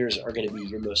cleaners are going to be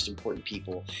your most important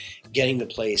people. Getting the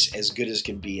place as good as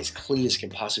can be, as clean as can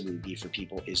possibly be for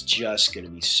people, is just going to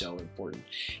be so important.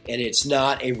 And it's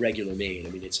not a regular maid.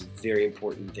 It's very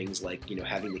important things like,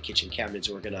 having the kitchen cabinets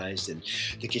organized and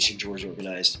the kitchen drawers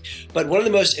organized. But one of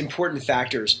the most important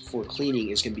factors for cleaning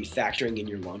is going to be factoring in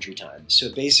your laundry time.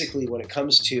 So basically, when it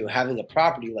comes to having a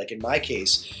property, like in my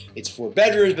case, it's 4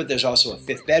 bedrooms, but there's also a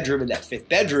 5th bedroom, and that 5th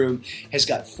bedroom has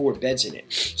got 4 beds in it.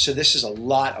 So this is a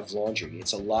lot of laundry.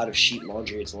 It's a lot of sheet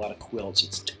laundry. It's a lot of quilts.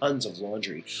 It's tons of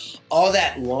laundry. All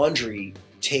that laundry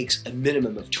takes a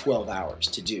minimum of 12 hours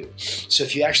to do. So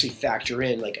if you actually factor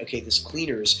in like, okay, this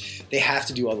cleaners, they have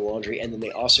to do all the laundry and then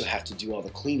they also have to do all the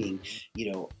cleaning,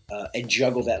 and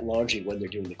juggle that laundry when they're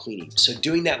doing the cleaning. So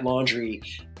doing that laundry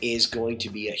is going to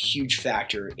be a huge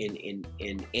factor in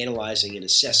analyzing and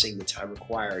assessing the time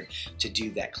required to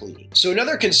do that cleaning. So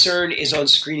another concern is on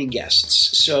screening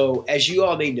guests. So as you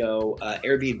all may know,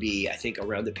 Airbnb, I think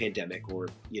around the pandemic or,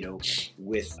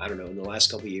 with, I don't know, in the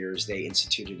last couple of years, they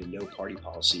instituted a no party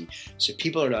policy. So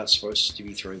people are not supposed to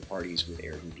be throwing parties with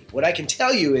Airbnb. What I can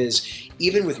tell you is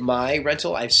even with my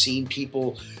rental, I've seen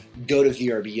people go to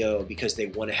VRBO because they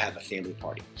want to have a family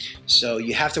party. So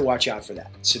you have to watch out for that.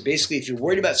 So basically, if you're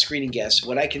worried about screening guests,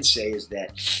 what I can say is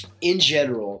that in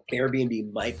general,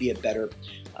 Airbnb might be a better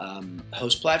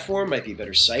host platform, might be a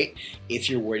better site if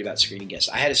you're worried about screening guests.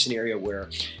 I had a scenario where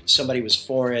somebody was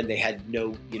foreign, they had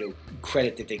no,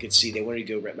 credit that they could see. They wanted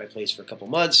to go rent my place for a couple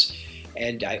months,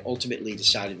 and I ultimately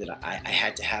decided that I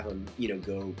had to have them,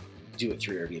 go do it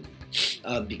through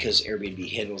Airbnb because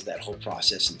Airbnb handles that whole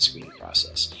process and the screening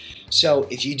process. So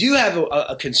if you do have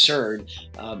a concern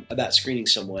about screening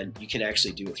someone, you can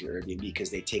actually do it through Airbnb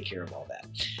because they take care of all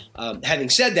that. Having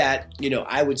said that,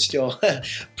 I would still,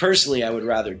 personally, I would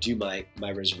rather do my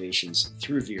reservations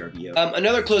through VRBO.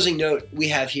 Another closing note we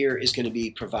have here is going to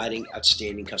be providing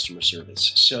outstanding customer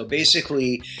service. So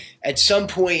basically, at some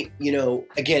point,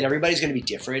 again, everybody's going to be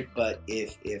different, but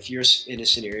if you're in a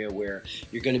scenario where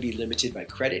you're going to be limited by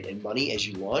credit and money as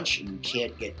you launch and you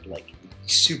can't get like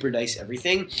super nice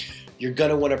everything, you're going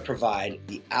to want to provide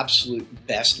the absolute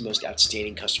best, most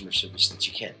outstanding customer service that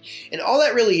you can. And all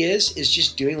that really is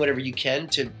just doing whatever you can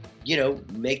to,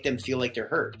 make them feel like they're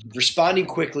heard. Responding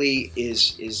quickly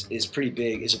is a pretty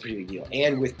big deal.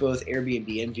 And with both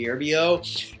Airbnb and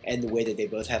VRBO and the way that they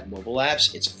both have mobile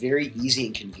apps, it's very easy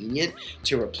and convenient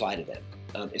to reply to them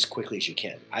as quickly as you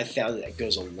can. I've found that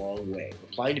goes a long way.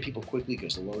 Replying to people quickly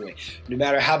goes a long way. No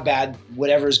matter how bad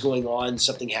whatever is going on,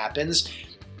 something happens,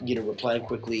 replying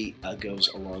quickly goes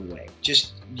a long way.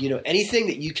 Just, anything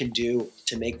that you can do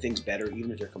to make things better,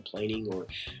 even if they're complaining or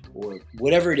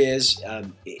whatever it is,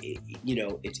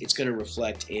 it's going to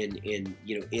reflect in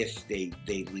if they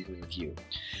leave a review.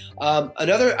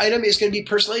 Another item is going to be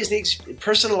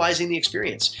personalizing the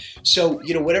experience. So,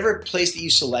 whatever place that you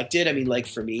selected, I mean, like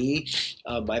for me,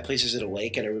 my place is at a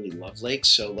lake and I really love lakes.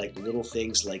 So like little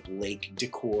things like lake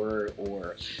decor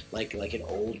or like an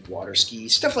old water ski,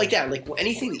 stuff like that. Like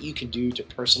anything that you can do to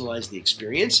personalize the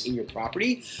experience in your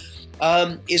property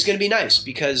is going to be nice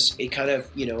because it kind of,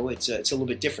 it's a little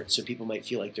bit different. So people might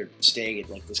feel like they're staying at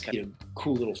like this kind of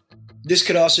cool little. This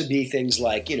could also be things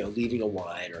like, leaving a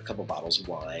wine or a couple bottles of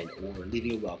wine or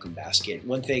leaving a welcome basket.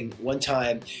 One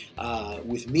time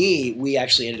with me, we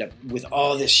actually ended up with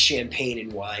all this champagne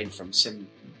and wine from some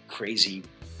crazy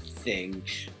thing,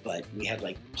 but we had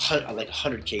like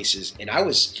 100 cases and I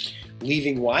was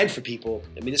leaving wine for people.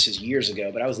 I mean, this is years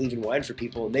ago, but I was leaving wine for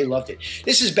people and they loved it.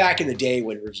 This is back in the day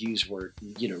when reviews were,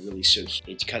 really so,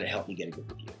 it kind of helped me get a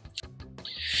good review.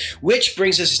 Which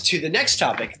brings us to the next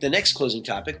topic, the next closing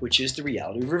topic, which is the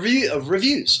reality of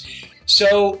reviews.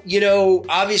 So,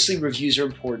 obviously reviews are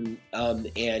important, and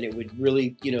it would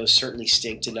really, certainly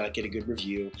stink to not get a good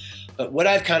review. But what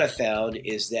I've kind of found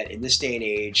is that in this day and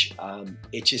age,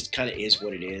 it just kind of is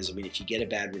what it is. I mean, if you get a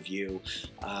bad review,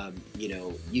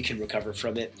 you can recover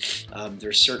from it.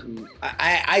 There's certain,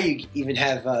 I even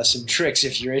have some tricks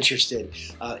if you're interested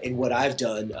in what I've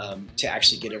done to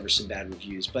actually get over some bad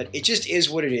reviews. But it just is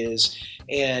what it is.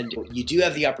 And you do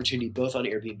have the opportunity both on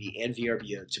Airbnb and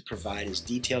VRBO to provide as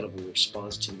detailed of a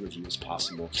response to the review as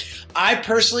possible. I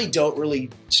personally don't really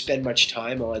spend much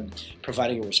time on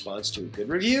providing a response to a good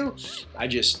review. I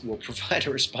just will provide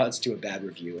a response to a bad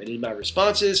review. And in my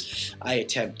responses, I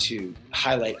attempt to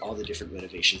highlight all the different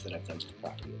renovations that I've done to the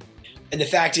property. And the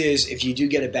fact is, if you do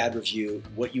get a bad review,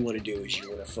 what you want to do is you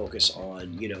want to focus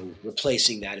on,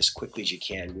 replacing that as quickly as you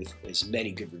can with as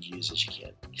many good reviews as you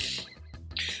can.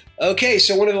 Okay,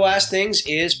 so one of the last things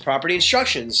is property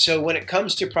instructions. So when it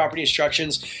comes to property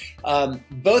instructions,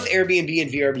 both Airbnb and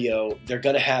VRBO, they're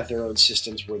going to have their own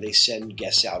systems where they send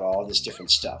guests out all this different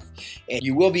stuff. And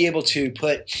you will be able to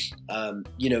put,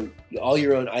 all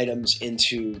your own items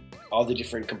into all the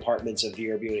different compartments of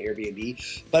VRBO and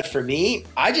Airbnb. But for me,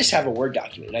 I just have a Word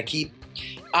document. And I keep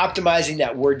optimizing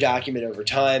that Word document over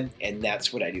time, and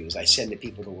that's what I do is I send the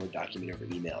people the Word document over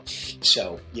email.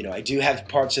 So, I do have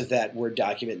parts of that Word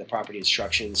document in the property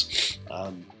instructions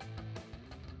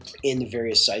in the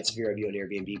various sites, VRBO and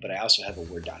Airbnb, but I also have a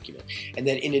Word document. And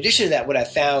then in addition to that, what I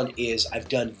found is I've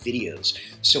done videos.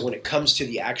 So when it comes to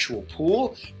the actual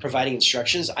pool, providing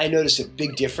instructions, I noticed a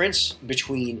big difference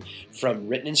between from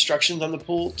written instructions on the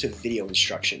pool to video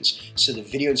instructions. So the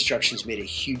video instructions made a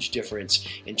huge difference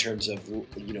in terms of,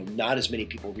 not as many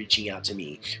people reaching out to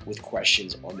me with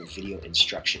questions on the video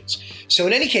instructions. So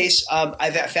in any case,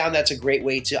 I've found that's a great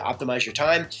way to optimize your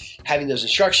time, having those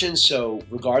instructions. So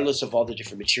regardless of all the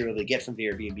different material they get from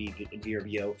Airbnb and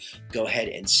VRBO, go ahead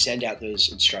and send out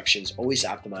those instructions. Always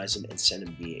optimize them and send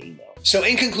them via email. So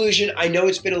in conclusion, I know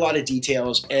it's been a lot of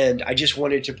details, and I just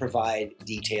wanted to provide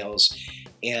details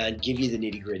and give you the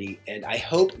nitty-gritty. And I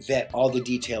hope that all the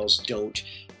details don't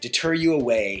deter you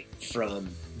away from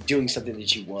doing something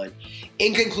that you want.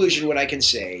 In conclusion, what I can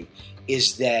say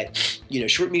is that,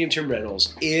 short, medium-term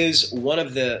rentals is one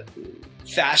of the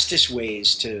fastest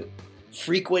ways to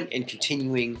frequent and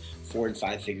continuing 4- and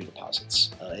 5-figure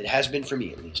deposits. It has been for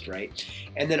me, at least, right?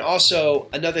 And then also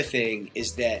another thing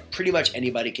is that pretty much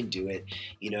anybody can do it.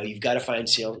 You've got to find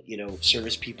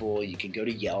service people. You can go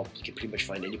to Yelp. You can pretty much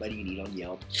find anybody you need on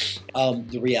Yelp.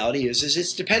 The reality is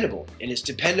it's dependable, and it's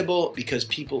dependable because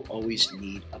people always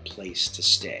need a place to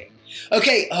stay.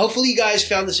 Okay, hopefully you guys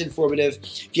found this informative.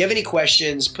 If you have any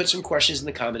questions, put some questions in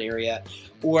the comment area,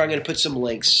 or I'm going to put some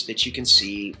links that you can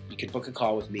see. You can book a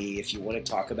call with me if you want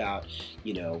to talk about,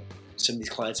 some of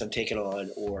these clients I'm taking on,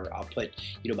 or I'll put,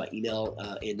 my email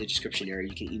in the description area.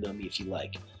 You can email me if you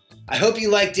like. I hope you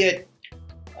liked it.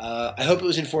 I hope it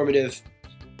was informative,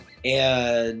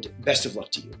 and best of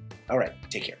luck to you. All right,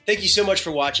 take care. Thank you so much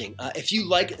for watching. If you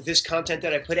like this content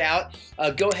that I put out,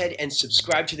 go ahead and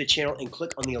subscribe to the channel and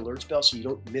click on the alerts bell so you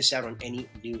don't miss out on any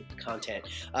new content.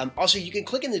 Also, you can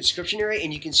click in the description area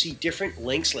and you can see different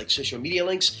links like social media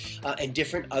links and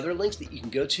different other links that you can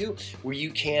go to where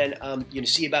you can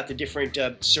see about the different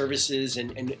services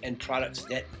and products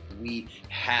that we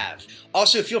have.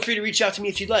 Also, feel free to reach out to me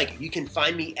if you'd like. You can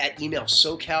find me at email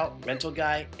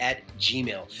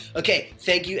socalrentalguy@gmail.com. Okay,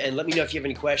 thank you, and let me know if you have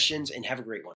any questions, and have a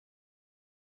great one.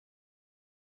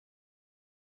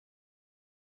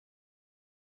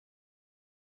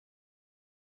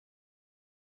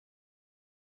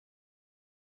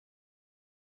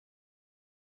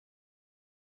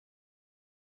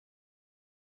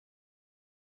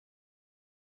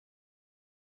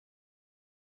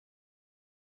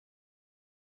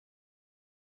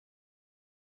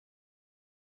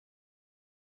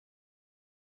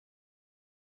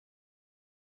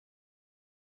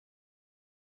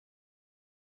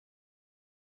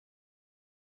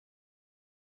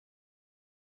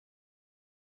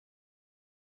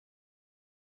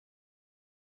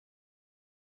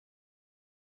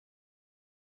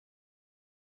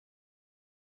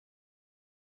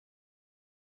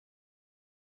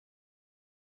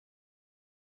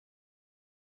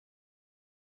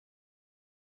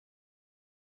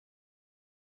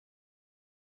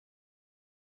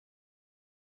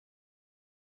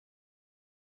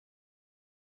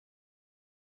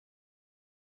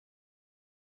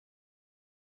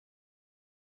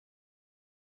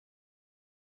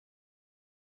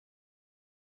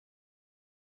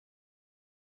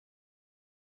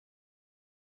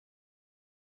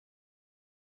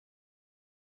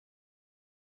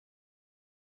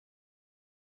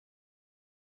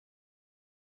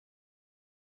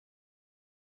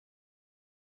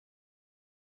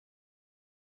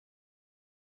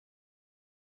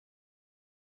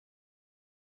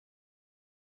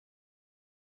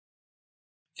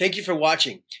 Thank you for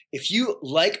watching. If you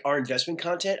like our investment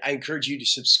content, I encourage you to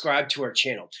subscribe to our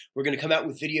channel. We're going to come out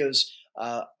with videos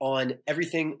on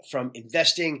everything from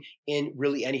investing in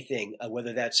really anything,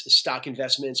 whether that's stock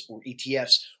investments or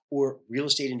ETFs or real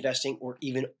estate investing or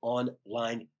even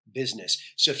online business.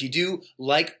 So if you do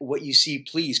like what you see,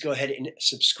 please go ahead and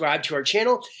subscribe to our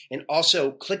channel, and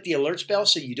also click the alerts bell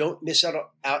so you don't miss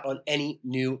out on any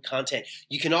new content.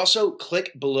 You can also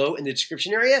click below in the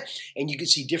description area and you can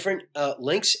see different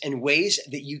links and ways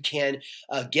that you can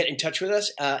get in touch with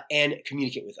us and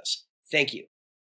communicate with us. Thank you.